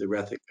any of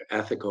the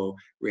ethical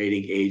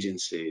rating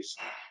agencies?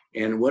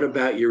 And what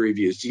about your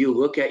reviews? Do you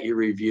look at your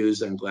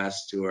reviews on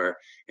Glassdoor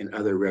and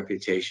other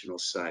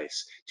reputational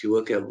sites? Do you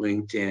look at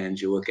LinkedIn?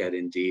 Do you look at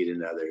Indeed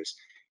and others?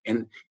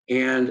 And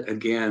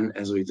again,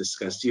 as we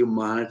discussed, do you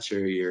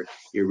monitor your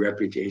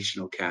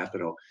reputational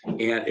capital?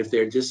 And if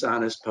they're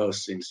dishonest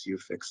postings, do you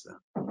fix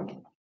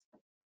them?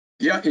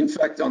 Yeah, in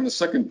fact, on the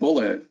second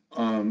bullet,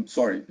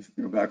 sorry, if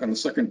you go back on the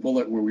second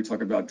bullet where we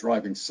talk about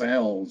driving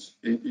sales,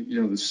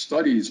 you know, the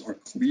studies are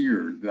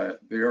clear that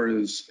there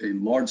is a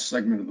large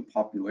segment of the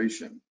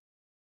population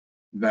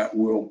that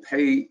will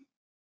pay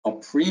a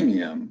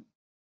premium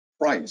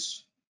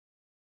price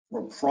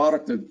for a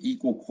product of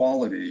equal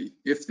quality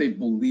if they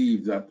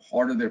believe that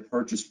part of their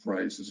purchase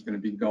price is going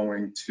to be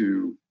going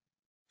to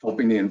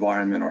helping the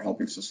environment or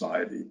helping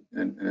society,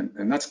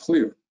 and that's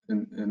clear.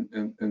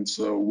 And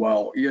so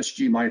while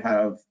ESG might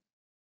have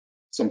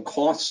some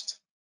cost,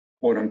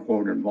 quote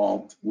unquote,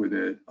 involved with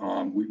it,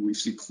 we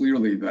see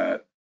clearly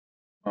that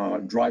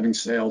driving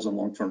sales and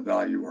long-term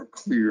value are a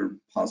clear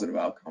positive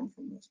outcome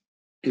from this.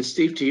 And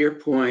Steve, to your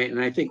point,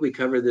 and I think we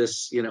covered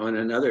this, you know, in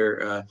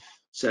another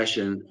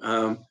session,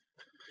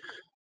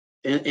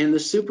 in the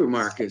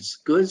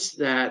supermarkets, goods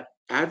that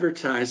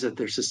advertise that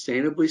they're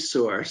sustainably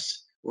sourced,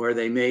 or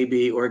they may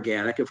be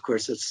organic. Of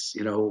course, it's,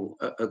 you know,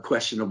 a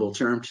questionable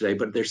term today,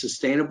 but they're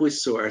sustainably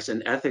sourced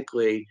and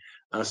ethically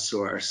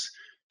sourced.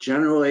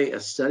 Generally, a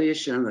study has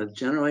shown that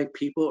generally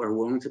people are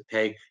willing to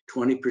pay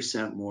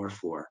 20% more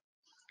for.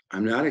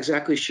 I'm not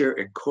exactly sure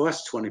it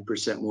costs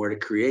 20% more to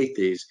create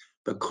these,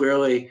 but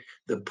clearly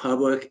the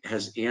public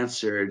has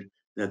answered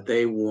that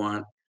they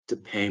want to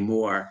pay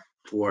more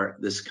for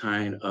this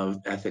kind of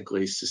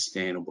ethically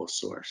sustainable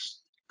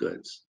source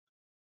goods.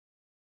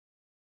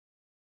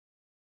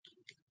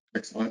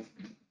 Excellent.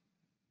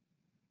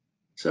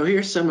 So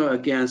here's some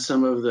of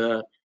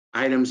the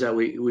items that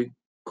we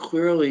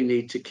clearly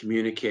need to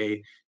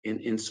communicate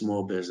in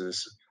small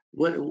business.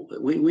 What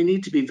we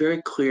need to be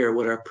very clear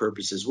what our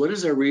purpose is. What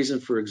is our reason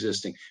for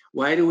existing?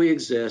 Why do we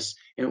exist?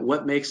 And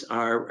what makes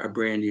our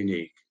brand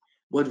unique?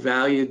 What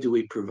value do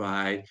we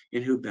provide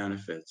and who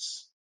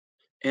benefits?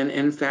 And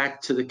in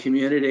fact, to the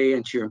community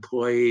and to your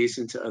employees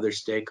and to other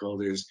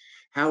stakeholders,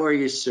 how are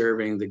you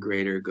serving the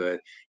greater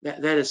good?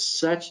 That is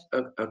such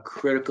a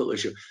critical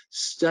issue.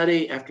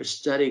 Study after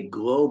study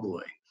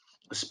globally,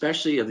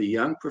 especially of the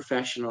young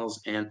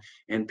professionals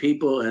and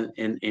people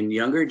in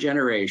younger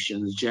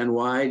generations, Gen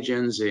Y,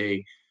 Gen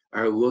Z,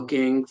 are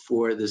looking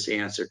for this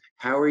answer.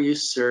 How are you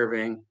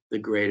serving the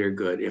greater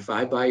good? If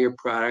I buy your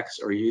products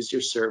or use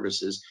your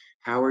services,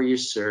 how are you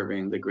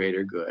serving the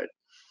greater good?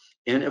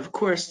 And of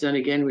course, then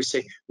again, we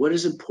say, what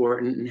is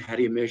important and how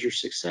do you measure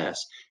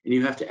success? And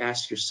you have to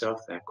ask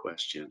yourself that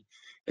question.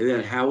 And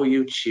then how will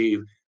you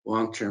achieve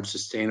long-term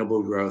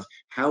sustainable growth?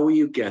 How will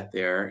you get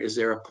there? Is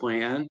there a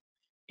plan?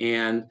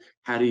 And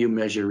how do you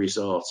measure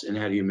results and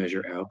how do you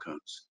measure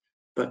outcomes?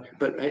 But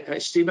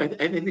Steve, I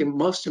think the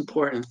most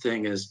important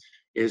thing is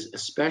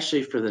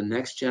especially for the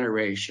next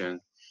generation,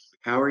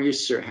 how are you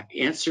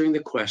answering the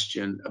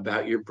question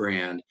about your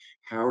brand?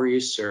 How are you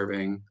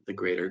serving the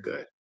greater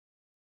good?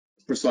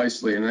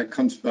 Precisely, and that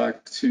comes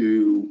back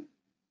to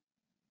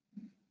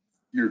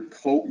your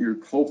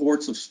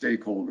cohorts of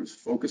stakeholders,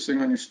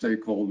 focusing on your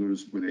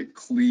stakeholders with a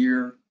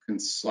clear,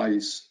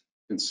 concise,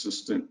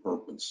 consistent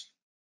purpose.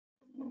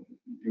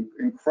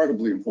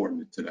 Incredibly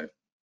important today.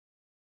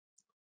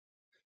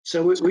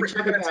 So we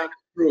talk about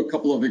through a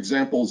couple of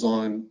examples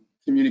on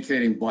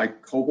communicating by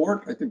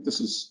cohort. I think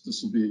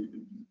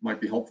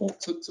might be helpful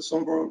to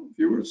some of our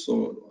viewers.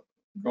 So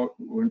why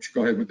don't you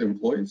go ahead with the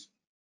employees?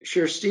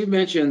 Sure. Steve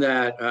mentioned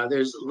that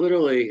there's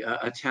literally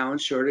a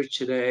talent shortage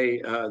today.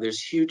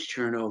 There's huge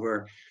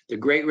turnover, the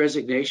great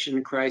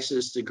resignation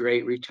crisis, the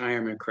great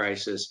retirement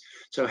crisis.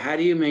 So how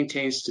do you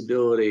maintain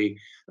stability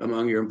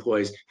among your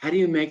employees? How do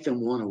you make them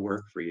want to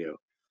work for you?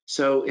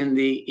 So in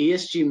the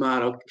ESG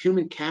model,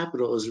 human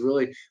capital is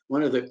really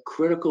one of the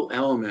critical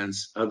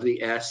elements of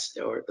the S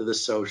or the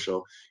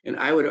social. And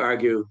I would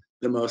argue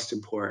the most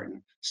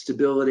important.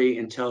 Stability,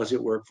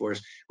 intelligent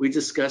workforce. We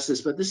discussed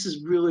this, but this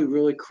is really,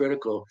 really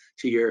critical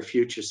to your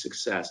future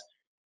success.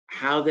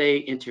 How they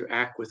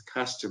interact with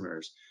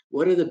customers.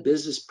 What are the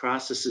business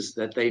processes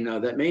that they know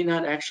that may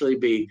not actually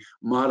be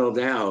modeled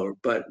out,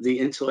 but the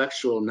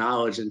intellectual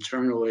knowledge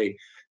internally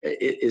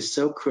is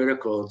so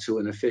critical to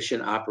an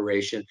efficient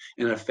operation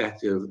and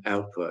effective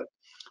output.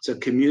 So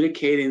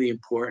communicating the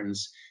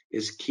importance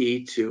is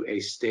key to a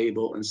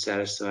stable and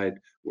satisfied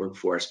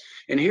workforce.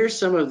 And here's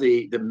some of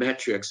the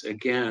metrics,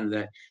 again,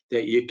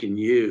 that you can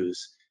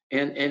use.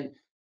 And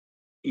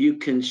you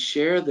can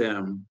share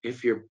them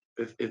if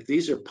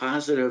these are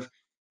positive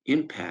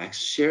impacts,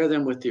 share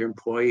them with your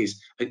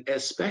employees,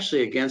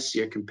 especially against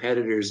your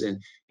competitors in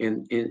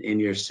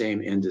your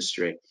same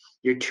industry.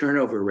 Your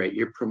turnover rate,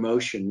 your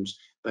promotions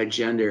by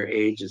gender,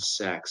 age, and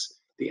sex,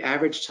 the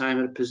average time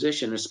in a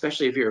position,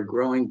 especially if you're a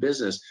growing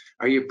business.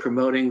 Are you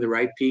promoting the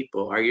right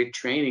people? Are you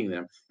training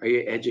them? Are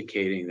you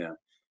educating them?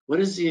 What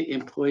is the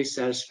employee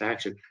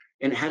satisfaction?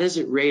 And how does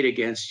it rate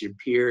against your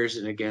peers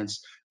and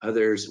against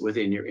others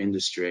within your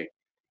industry?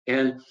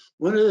 And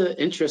one of the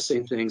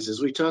interesting things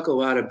is we talk a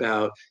lot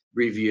about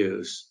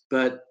reviews,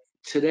 but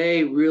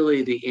today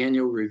really the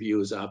annual review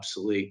is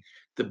obsolete.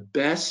 The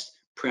best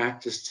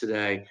practice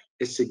today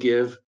is to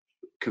give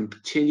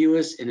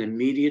continuous and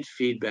immediate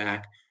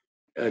feedback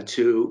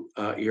to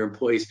your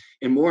employees.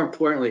 And more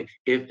importantly,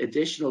 if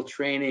additional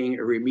training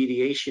or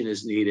remediation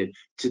is needed,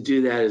 to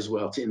do that as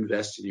well, to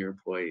invest in your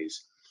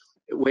employees.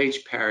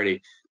 Wage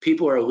parity.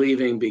 People are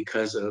leaving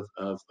because of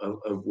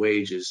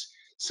wages.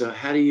 So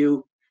how do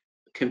you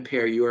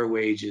compare your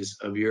wages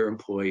of your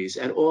employees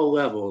at all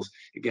levels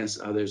against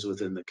others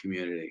within the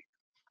community?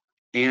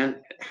 And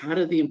how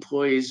do the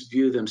employees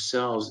view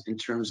themselves in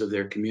terms of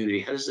their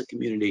community? How does the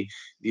community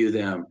view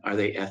them? Are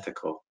they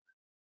ethical?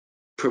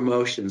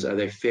 Promotions, are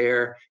they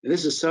fair? And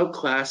this is so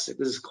classic.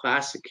 This is a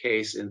classic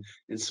case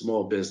in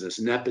small business.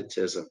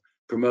 Nepotism,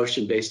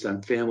 promotion based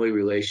on family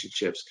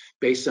relationships,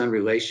 based on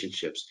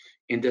relationships.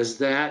 And does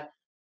that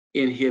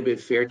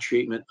inhibit fair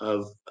treatment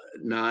of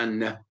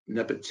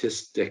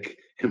non-nepotistic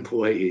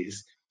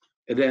employees?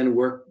 And then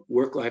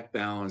work-life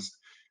balance.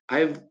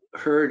 I've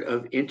heard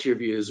of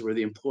interviews where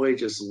the employee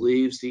just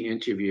leaves the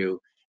interview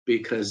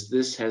because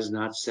this has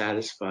not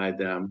satisfied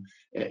them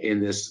in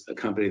this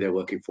company they're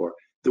looking for.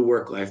 The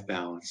work-life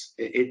balance.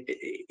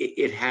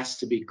 It has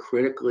to be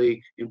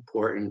critically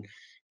important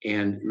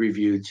and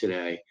reviewed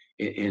today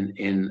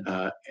in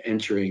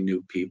entering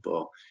new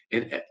people.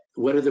 And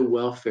what are the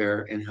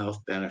welfare and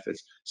health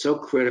benefits? So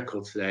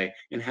critical today.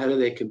 And how do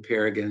they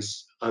compare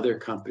against other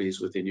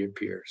companies within your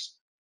peers?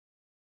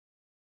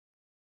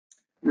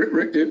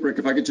 Rick,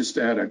 if I could just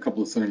add a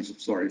couple of things. I'm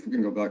sorry, if we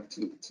can go back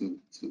to the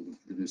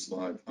previous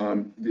slide.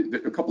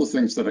 A couple of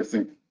things that I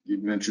think you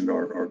mentioned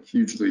are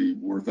hugely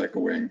worth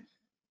echoing.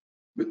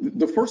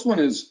 The first one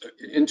is,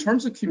 in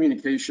terms of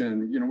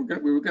communication,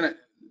 we were going to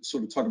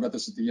sort of talk about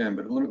this at the end,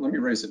 but let me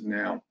raise it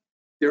now.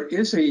 There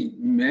is a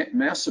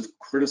massive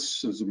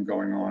criticism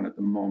going on at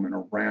the moment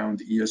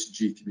around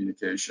ESG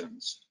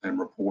communications and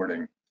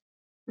reporting.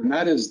 And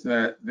that is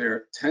that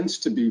there tends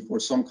to be, for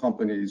some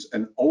companies,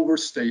 an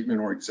overstatement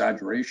or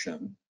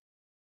exaggeration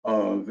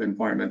of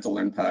environmental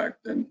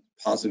impact and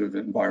positive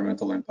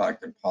environmental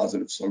impact and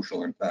positive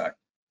social impact.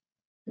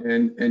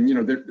 And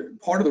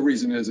part of the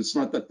reason is it's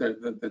not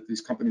that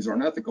these companies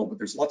aren't ethical, but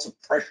there's lots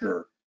of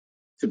pressure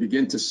to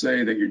begin to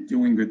say that you're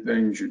doing good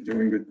things,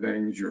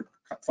 you're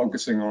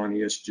focusing on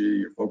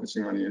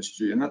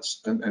ESG,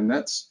 and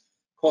that's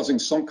causing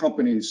some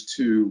companies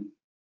to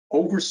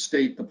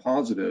overstate the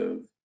positive,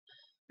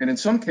 and in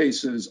some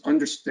cases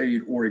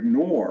understate or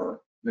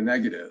ignore the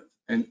negative.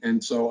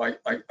 And so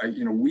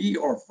we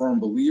are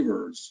firm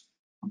believers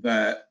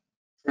that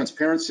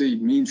transparency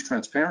means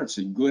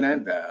transparency, good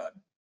and bad.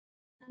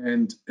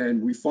 And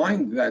we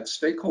find that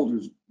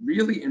stakeholders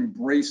really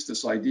embrace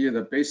this idea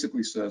that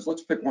basically says,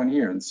 let's pick one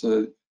here and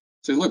say,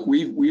 look,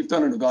 we've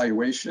done an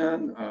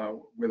evaluation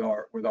with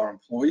our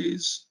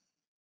employees,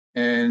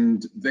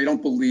 and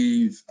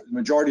the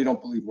majority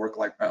don't believe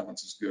work-life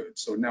balance is good.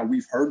 So now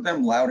we've heard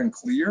them loud and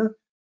clear,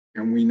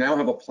 and we now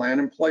have a plan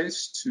in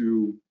place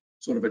to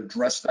sort of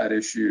address that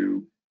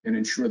issue and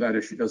ensure that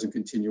issue doesn't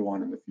continue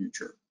on in the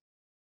future.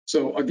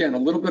 So again, a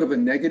little bit of a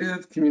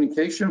negative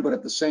communication, but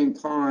at the same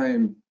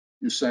time,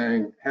 you're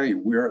saying, hey,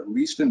 we're at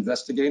least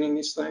investigating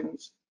these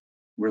things,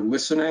 we're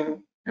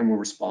listening, and we're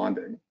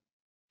responding.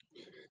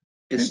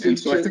 And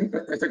so I think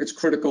it's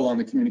critical on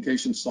the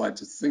communication side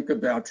to think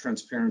about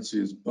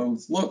transparency as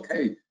both, look,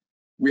 hey,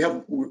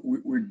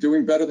 we're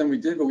doing better than we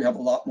did, but we have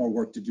a lot more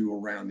work to do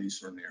around these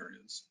certain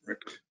areas.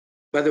 Rick?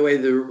 By the way,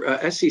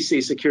 the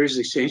SEC, Securities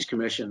and Exchange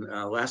Commission,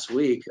 last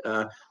week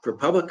for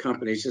public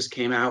companies just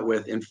came out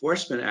with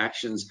enforcement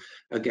actions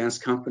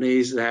against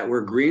companies that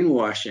were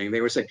greenwashing.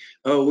 They were saying,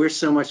 oh, we're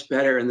so much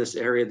better in this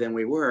area than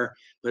we were,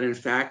 but in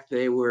fact,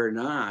 they were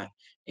not.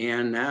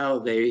 And now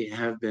they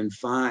have been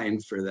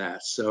fined for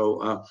that.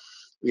 So,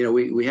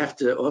 we have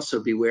to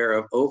also beware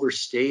of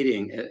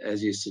overstating,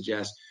 as you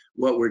suggest,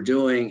 what we're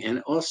doing, and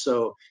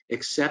also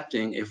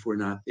accepting if we're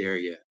not there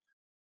yet.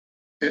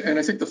 And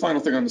I think the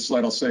final thing on the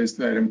slide I'll say is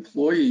that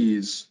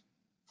employees,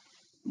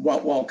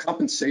 while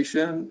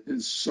compensation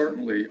is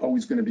certainly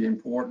always going to be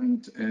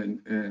important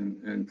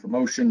and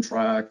promotion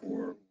track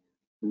or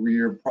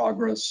career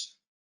progress,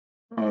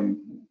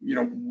 you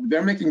know,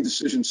 they're making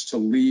decisions to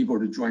leave or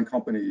to join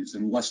companies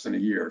in less than a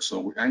year.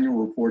 So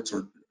annual reports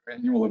or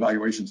annual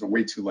evaluations are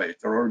way too late.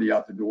 They're already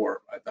out the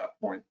door at that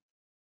point.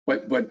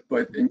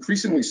 But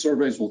increasingly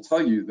surveys will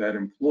tell you that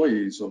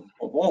employees of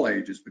all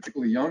ages,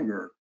 particularly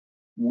younger,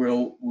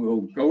 will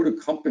go to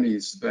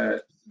companies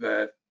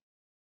that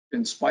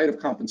in spite of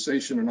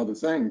compensation and other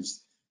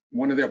things,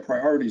 one of their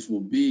priorities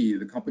will be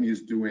the company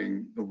is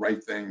doing the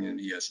right thing in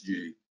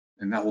ESG,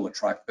 and that will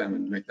attract them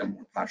and make them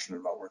more passionate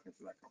about working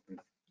for that company.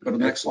 Go to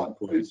the next slide,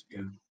 please.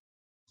 Yeah.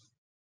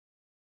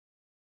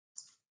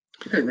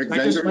 Okay, Rick, I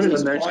just wanted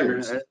to mention,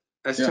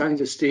 I was Yeah. talking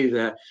to Steve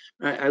that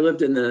I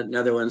lived in the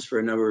Netherlands for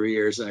a number of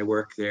years and I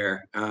worked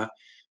there.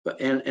 But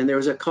there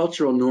was a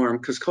cultural norm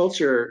because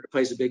culture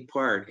plays a big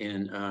part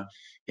in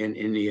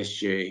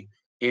ESG.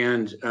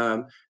 And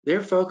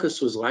their focus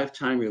was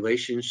lifetime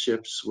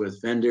relationships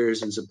with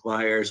vendors and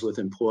suppliers, with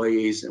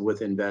employees and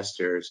with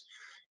investors.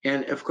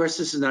 And of course,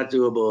 this is not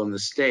doable in the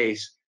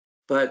States,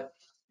 but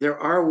there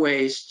are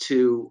ways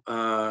to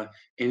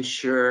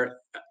ensure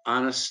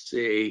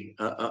honesty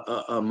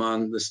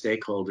among the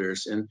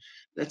stakeholders. And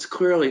that's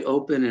clearly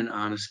open and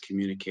honest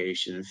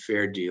communication and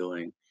fair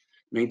dealing,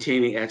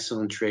 maintaining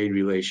excellent trade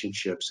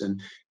relationships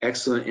and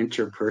excellent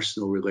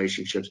interpersonal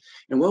relationships.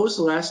 And what was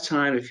the last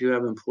time, if you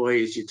have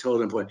employees, you told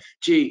an employee,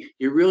 gee,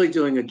 you're really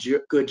doing a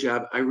good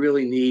job. I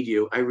really need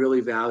you. I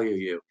really value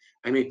you.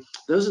 I mean,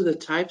 those are the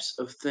types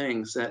of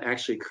things that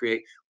actually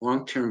create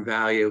long-term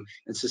value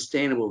and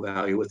sustainable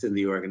value within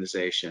the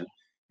organization.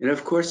 And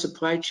of course,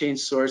 supply chain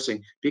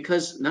sourcing,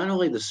 because not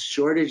only the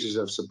shortages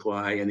of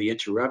supply and the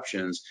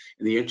interruptions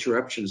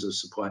of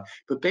supply,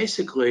 but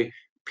basically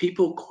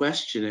people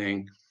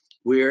questioning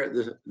where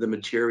the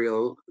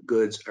material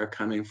goods are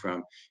coming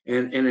from.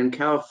 And in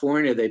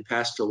California, they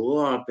passed a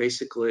law,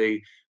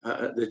 basically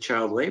the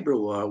child labor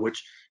law,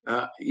 which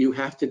you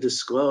have to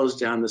disclose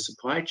down the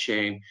supply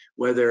chain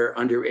whether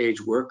underage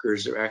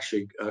workers are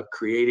actually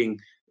creating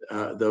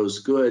those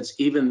goods,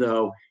 even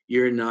though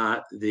you're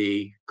not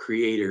the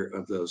creator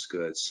of those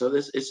goods. So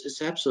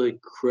it's absolutely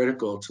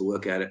critical to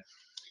look at it.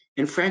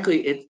 And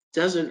frankly, it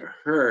doesn't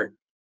hurt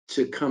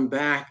to come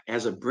back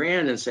as a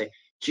brand and say,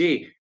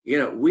 gee, you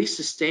know, we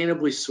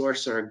sustainably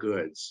source our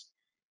goods.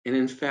 And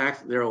in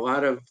fact, there are a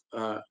lot of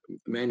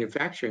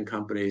manufacturing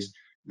companies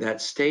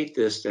that state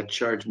this, that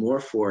charge more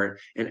for it,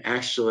 and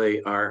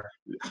actually are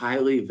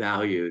highly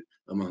valued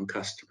among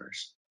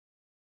customers.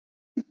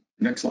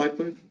 Next slide,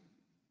 please.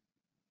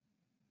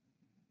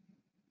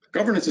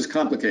 Governance is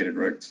complicated,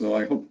 Rick. So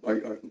I hope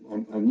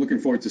I'm looking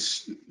forward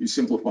to you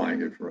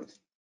simplifying it for us.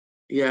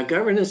 Yeah,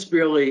 governance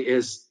really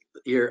is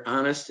your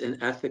honest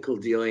and ethical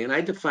dealing, and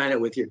I define it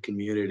with your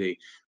community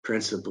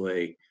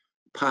principally,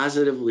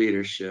 positive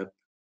leadership,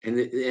 and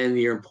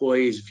your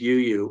employees view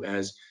you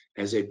as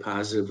a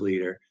positive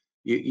leader.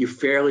 You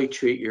fairly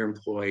treat your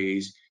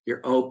employees,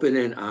 you're open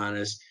and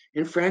honest,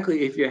 and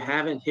frankly, if you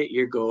haven't hit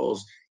your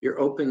goals, you're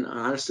open and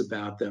honest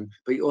about them,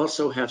 but you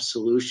also have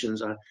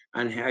solutions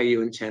on how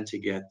you intend to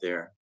get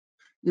there.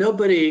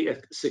 Nobody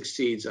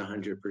succeeds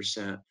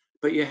 100%,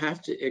 but you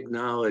have to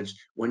acknowledge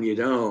when you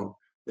don't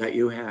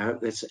that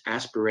that's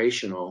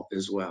aspirational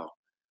as well.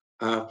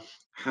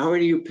 How are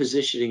you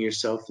positioning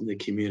yourself in the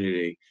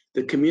community?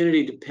 The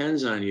community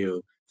depends on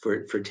you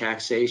for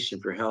taxation,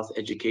 for health,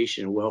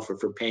 education, and welfare,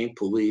 for paying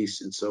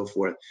police and so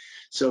forth.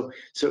 So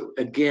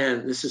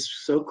again, this is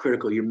so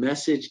critical. Your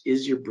message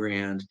is your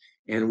brand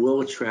and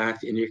will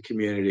attract in your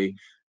community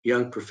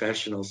young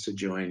professionals to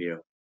join you.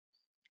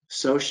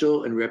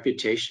 Social and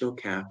reputational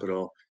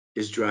capital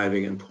is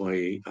driving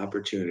employee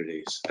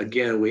opportunities.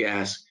 Again, we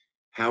ask,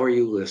 how are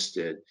you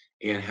listed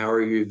and how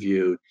are you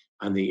viewed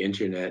on the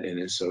internet and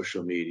in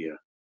social media?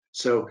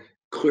 So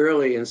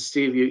clearly, and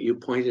Steve, you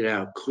pointed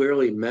out,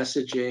 clearly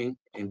messaging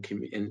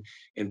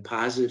and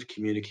positive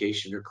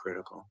communication are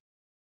critical.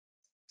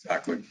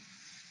 Exactly.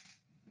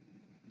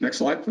 Next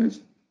slide,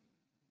 please.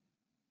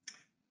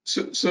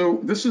 So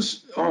this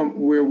is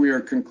where we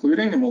are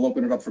concluding, and we'll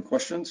open it up for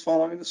questions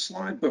following this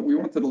slide, but we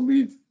wanted to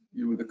leave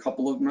you with a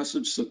couple of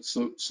messages.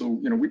 So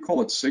you know, we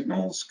call it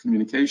signals,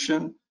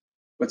 communication,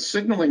 but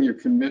signaling your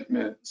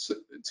commitment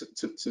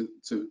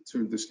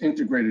to this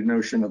integrated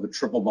notion of the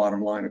triple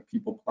bottom line of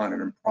people,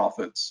 planet, and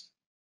profits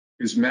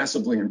is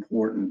massively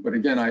important. But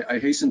again, I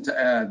hasten to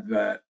add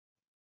that,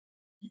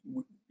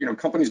 you know,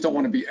 companies don't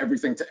want to be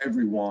everything to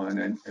everyone,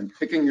 and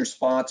picking your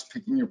spots,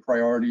 picking your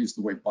priorities,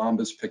 the way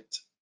Bombas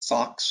picked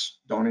socks,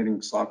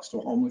 donating socks to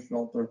a homeless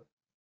shelter,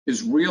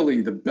 is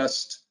really the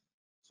best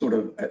sort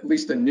of at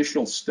least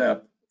initial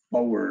step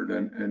forward.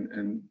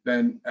 And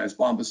then, as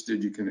Bombas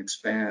did, you can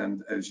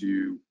expand as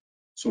you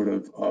sort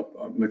of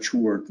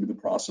mature through the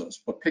process.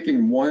 But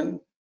picking one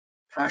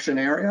passion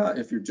area,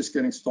 if you're just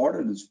getting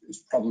started,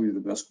 is probably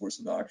the best course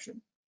of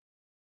action.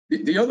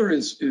 The other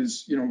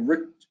is, you know,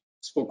 Rick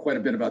spoke quite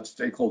a bit about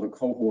stakeholder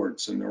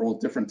cohorts, and they're all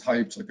different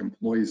types, like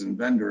employees and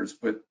vendors,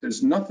 but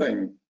there's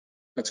nothing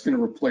that's going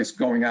to replace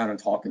going out and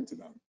talking to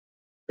them,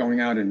 going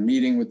out and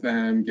meeting with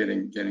them,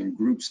 getting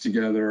groups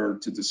together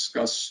to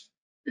discuss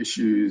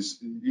issues.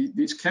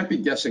 These can't be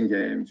guessing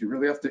games. You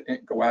really have to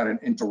go out and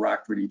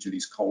interact with each of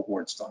these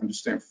cohorts to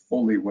understand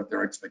fully what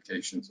their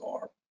expectations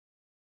are.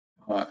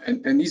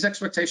 And these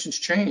expectations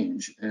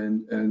change,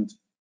 and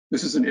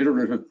this is an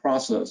iterative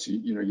process.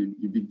 You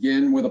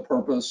begin with a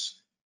purpose,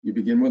 you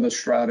begin with a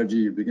strategy,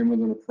 you begin with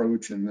an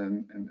approach,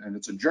 and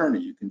it's a journey.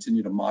 You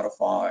continue to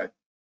modify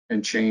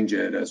and change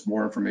it as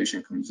more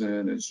information comes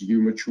in, as you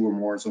mature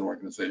more as an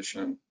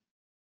organization,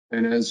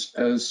 and as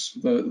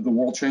the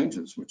world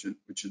changes, which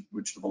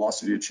the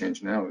velocity of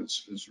change now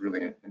is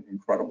really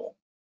incredible.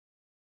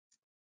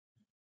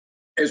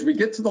 As we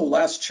get to the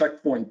last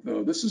checkpoint,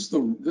 though, this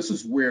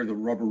is where the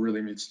rubber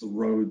really meets the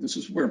road. This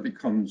is where it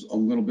becomes a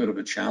little bit of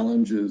a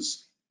challenge.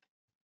 Is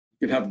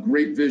you can have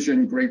great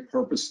vision, great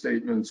purpose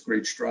statements,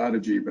 great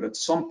strategy, but at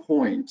some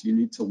point you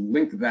need to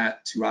link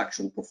that to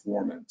actual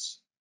performance,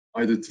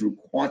 either through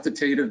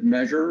quantitative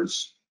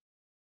measures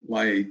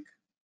like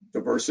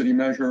diversity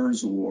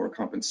measures or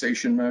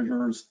compensation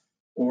measures,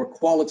 or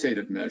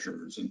qualitative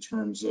measures in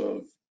terms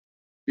of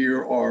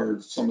here are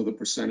some of the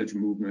percentage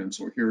movements,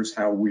 or here's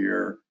how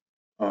we're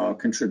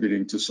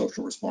contributing to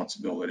social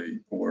responsibility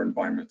or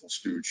environmental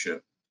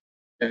stewardship.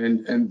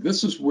 And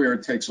this is where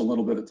it takes a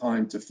little bit of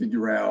time to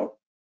figure out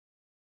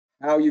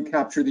how you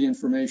capture the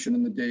information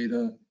and the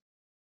data,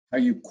 how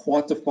you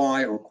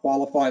quantify or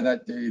qualify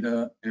that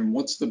data, and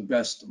what's the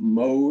best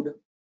mode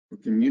for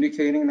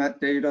communicating that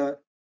data.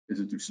 Is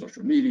it through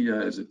social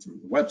media? Is it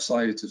through the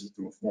websites? Is it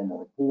through a formal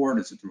report?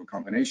 Is it through a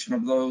combination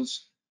of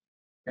those?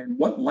 And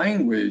what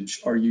language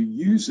are you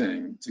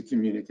using to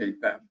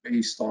communicate that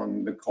based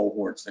on the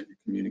cohorts that you're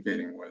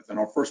communicating with? In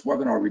our first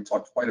webinar, we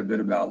talked quite a bit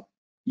about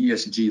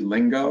ESG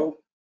lingo.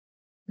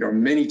 There are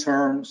many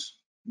terms.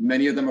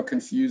 Many of them are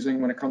confusing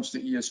when it comes to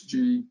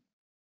ESG.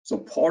 So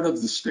part of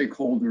the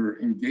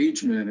stakeholder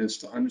engagement is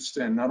to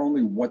understand not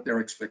only what their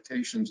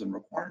expectations and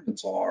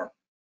requirements are,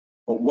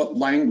 but what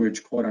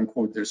language, quote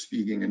unquote, they're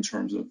speaking in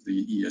terms of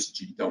the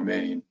ESG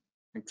domain,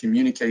 and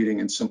communicating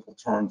in simple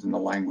terms in the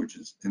language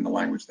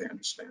they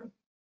understand.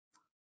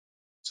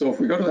 So if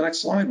we go to the next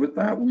slide, with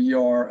that, we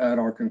are at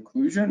our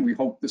conclusion. We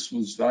hope this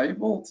was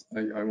valuable.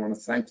 I want to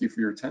thank you for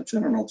your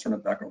attention, and I'll turn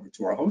it back over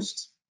to our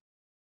hosts.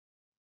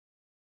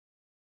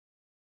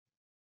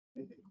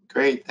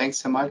 Great, thanks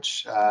so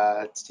much,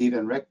 Steve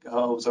and Rick.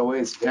 Oh, it was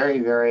always very,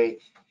 very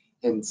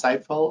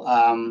insightful.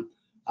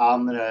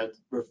 I'm going to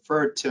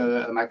refer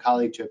to my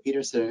colleague Joe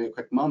Peterson in a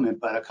quick moment,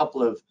 but a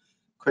couple of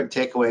quick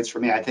takeaways for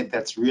me. I think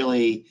that's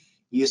really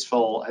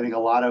useful. I think a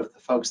lot of the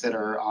folks that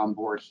are on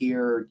board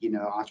here,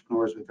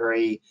 entrepreneurs with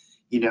very,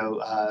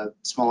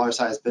 smaller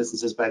sized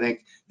businesses. But I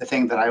think the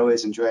thing that I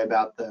always enjoy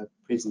about the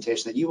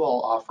presentation that you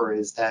all offer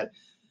is that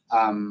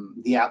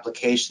the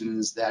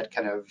applications that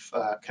kind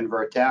of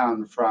convert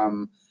down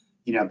from,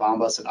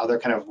 Bombas and other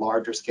kind of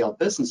larger scale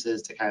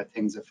businesses to kind of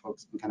things that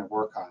folks can kind of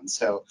work on.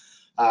 So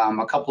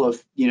a couple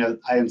of,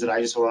 items that I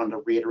just wanted to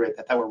reiterate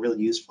that were really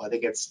useful. I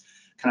think it's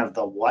kind of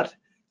the what.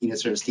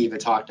 Sort of Steve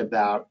had talked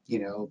about,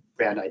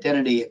 brand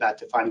identity, about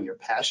defining your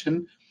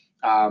passion.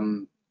 I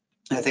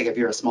think if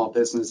you're a small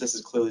business, this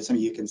is clearly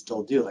something you can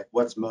still do. Like,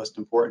 what's most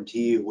important to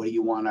you? What do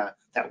you want to,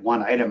 that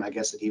one item, I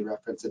guess, that he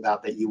referenced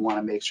about that you want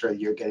to make sure that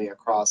you're getting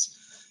across,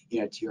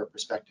 to your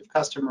prospective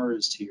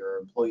customers, to your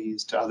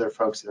employees, to other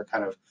folks that are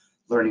kind of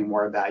learning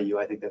more about you.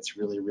 I think that's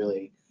really,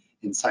 really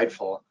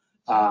insightful.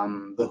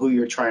 The who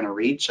you're trying to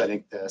reach, I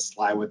think the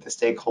slide with the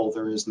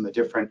stakeholders and the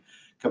different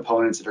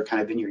components that are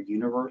kind of in your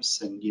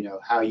universe, and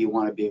how you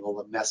want to be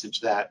able to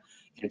message that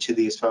to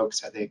these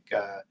folks. I think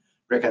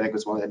Rick,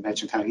 was one that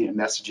mentioned kind of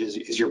messages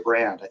is your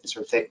brand. I think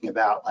sort of thinking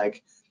about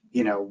like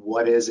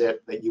what is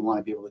it that you want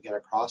to be able to get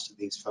across to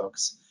these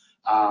folks,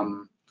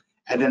 and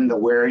then the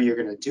where you're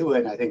going to do it.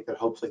 And I think that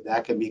hopefully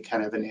that can be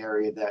kind of an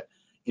area that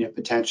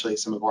potentially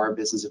some of our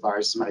business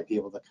advisors might be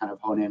able to kind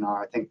of hone in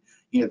on. I think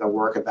the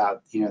work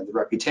about the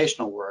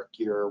reputational work,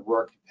 your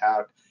work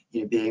about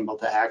being able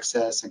to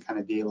access and kind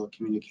of be able to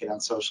communicate on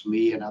social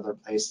media and other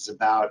places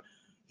about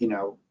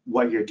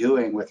what you're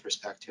doing with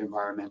respect to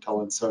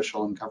environmental and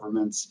social and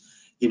governments.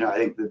 I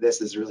think that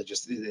this is really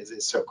just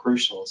is so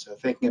crucial. So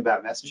thinking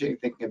about messaging,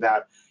 thinking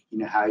about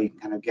how you can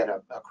kind of get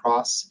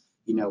across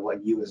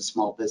what you as a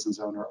small business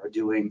owner are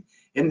doing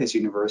in this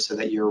universe, so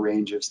that your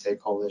range of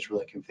stakeholders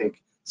really can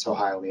think so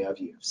highly of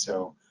you.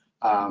 So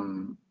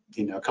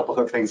a couple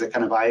of things that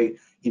kind of I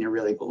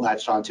really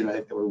latched onto, and I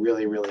think that were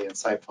really, really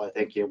insightful. I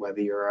think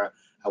whether you're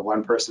a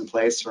one-person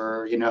place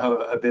or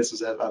a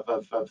business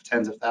of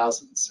tens of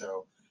thousands.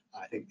 So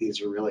I think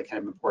these are really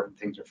kind of important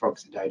things for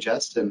folks to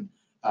digest and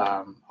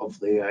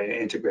hopefully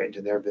integrate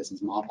into their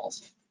business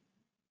models.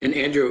 And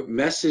Andrew,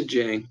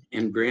 messaging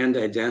and brand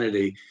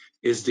identity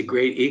is the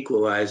great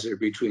equalizer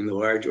between the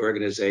large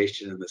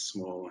organization and the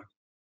small one.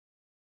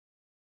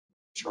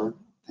 Sure,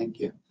 thank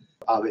you.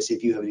 Obviously,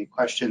 if you have any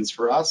questions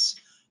for us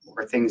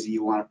or things that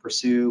you want to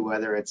pursue,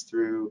 whether it's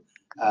through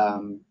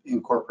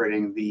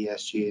incorporating the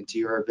ESG into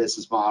your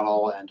business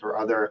model and or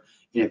other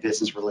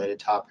business related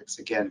topics.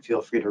 Again,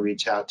 feel free to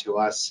reach out to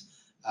us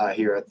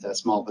here at the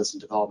Small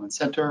Business Development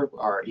Center.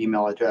 Our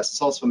email address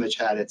is also in the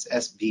chat. It's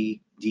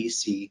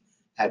sbdc@pace.edu.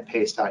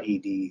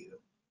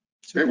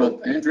 Great.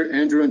 Well,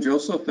 Andrew and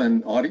Joseph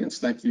and audience,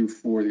 thank you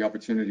for the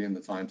opportunity and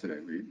the time today.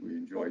 We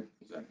enjoyed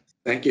presenting.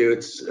 Thank you.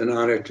 It's an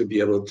honor to be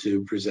able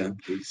to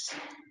present these.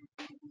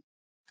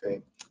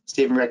 Great.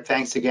 Steve and Rick,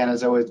 thanks again.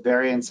 As always,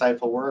 very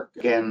insightful work.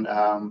 Again,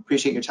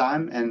 appreciate your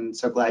time and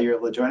so glad you're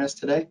able to join us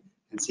today.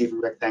 And Steve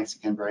and Rick, thanks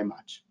again very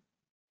much.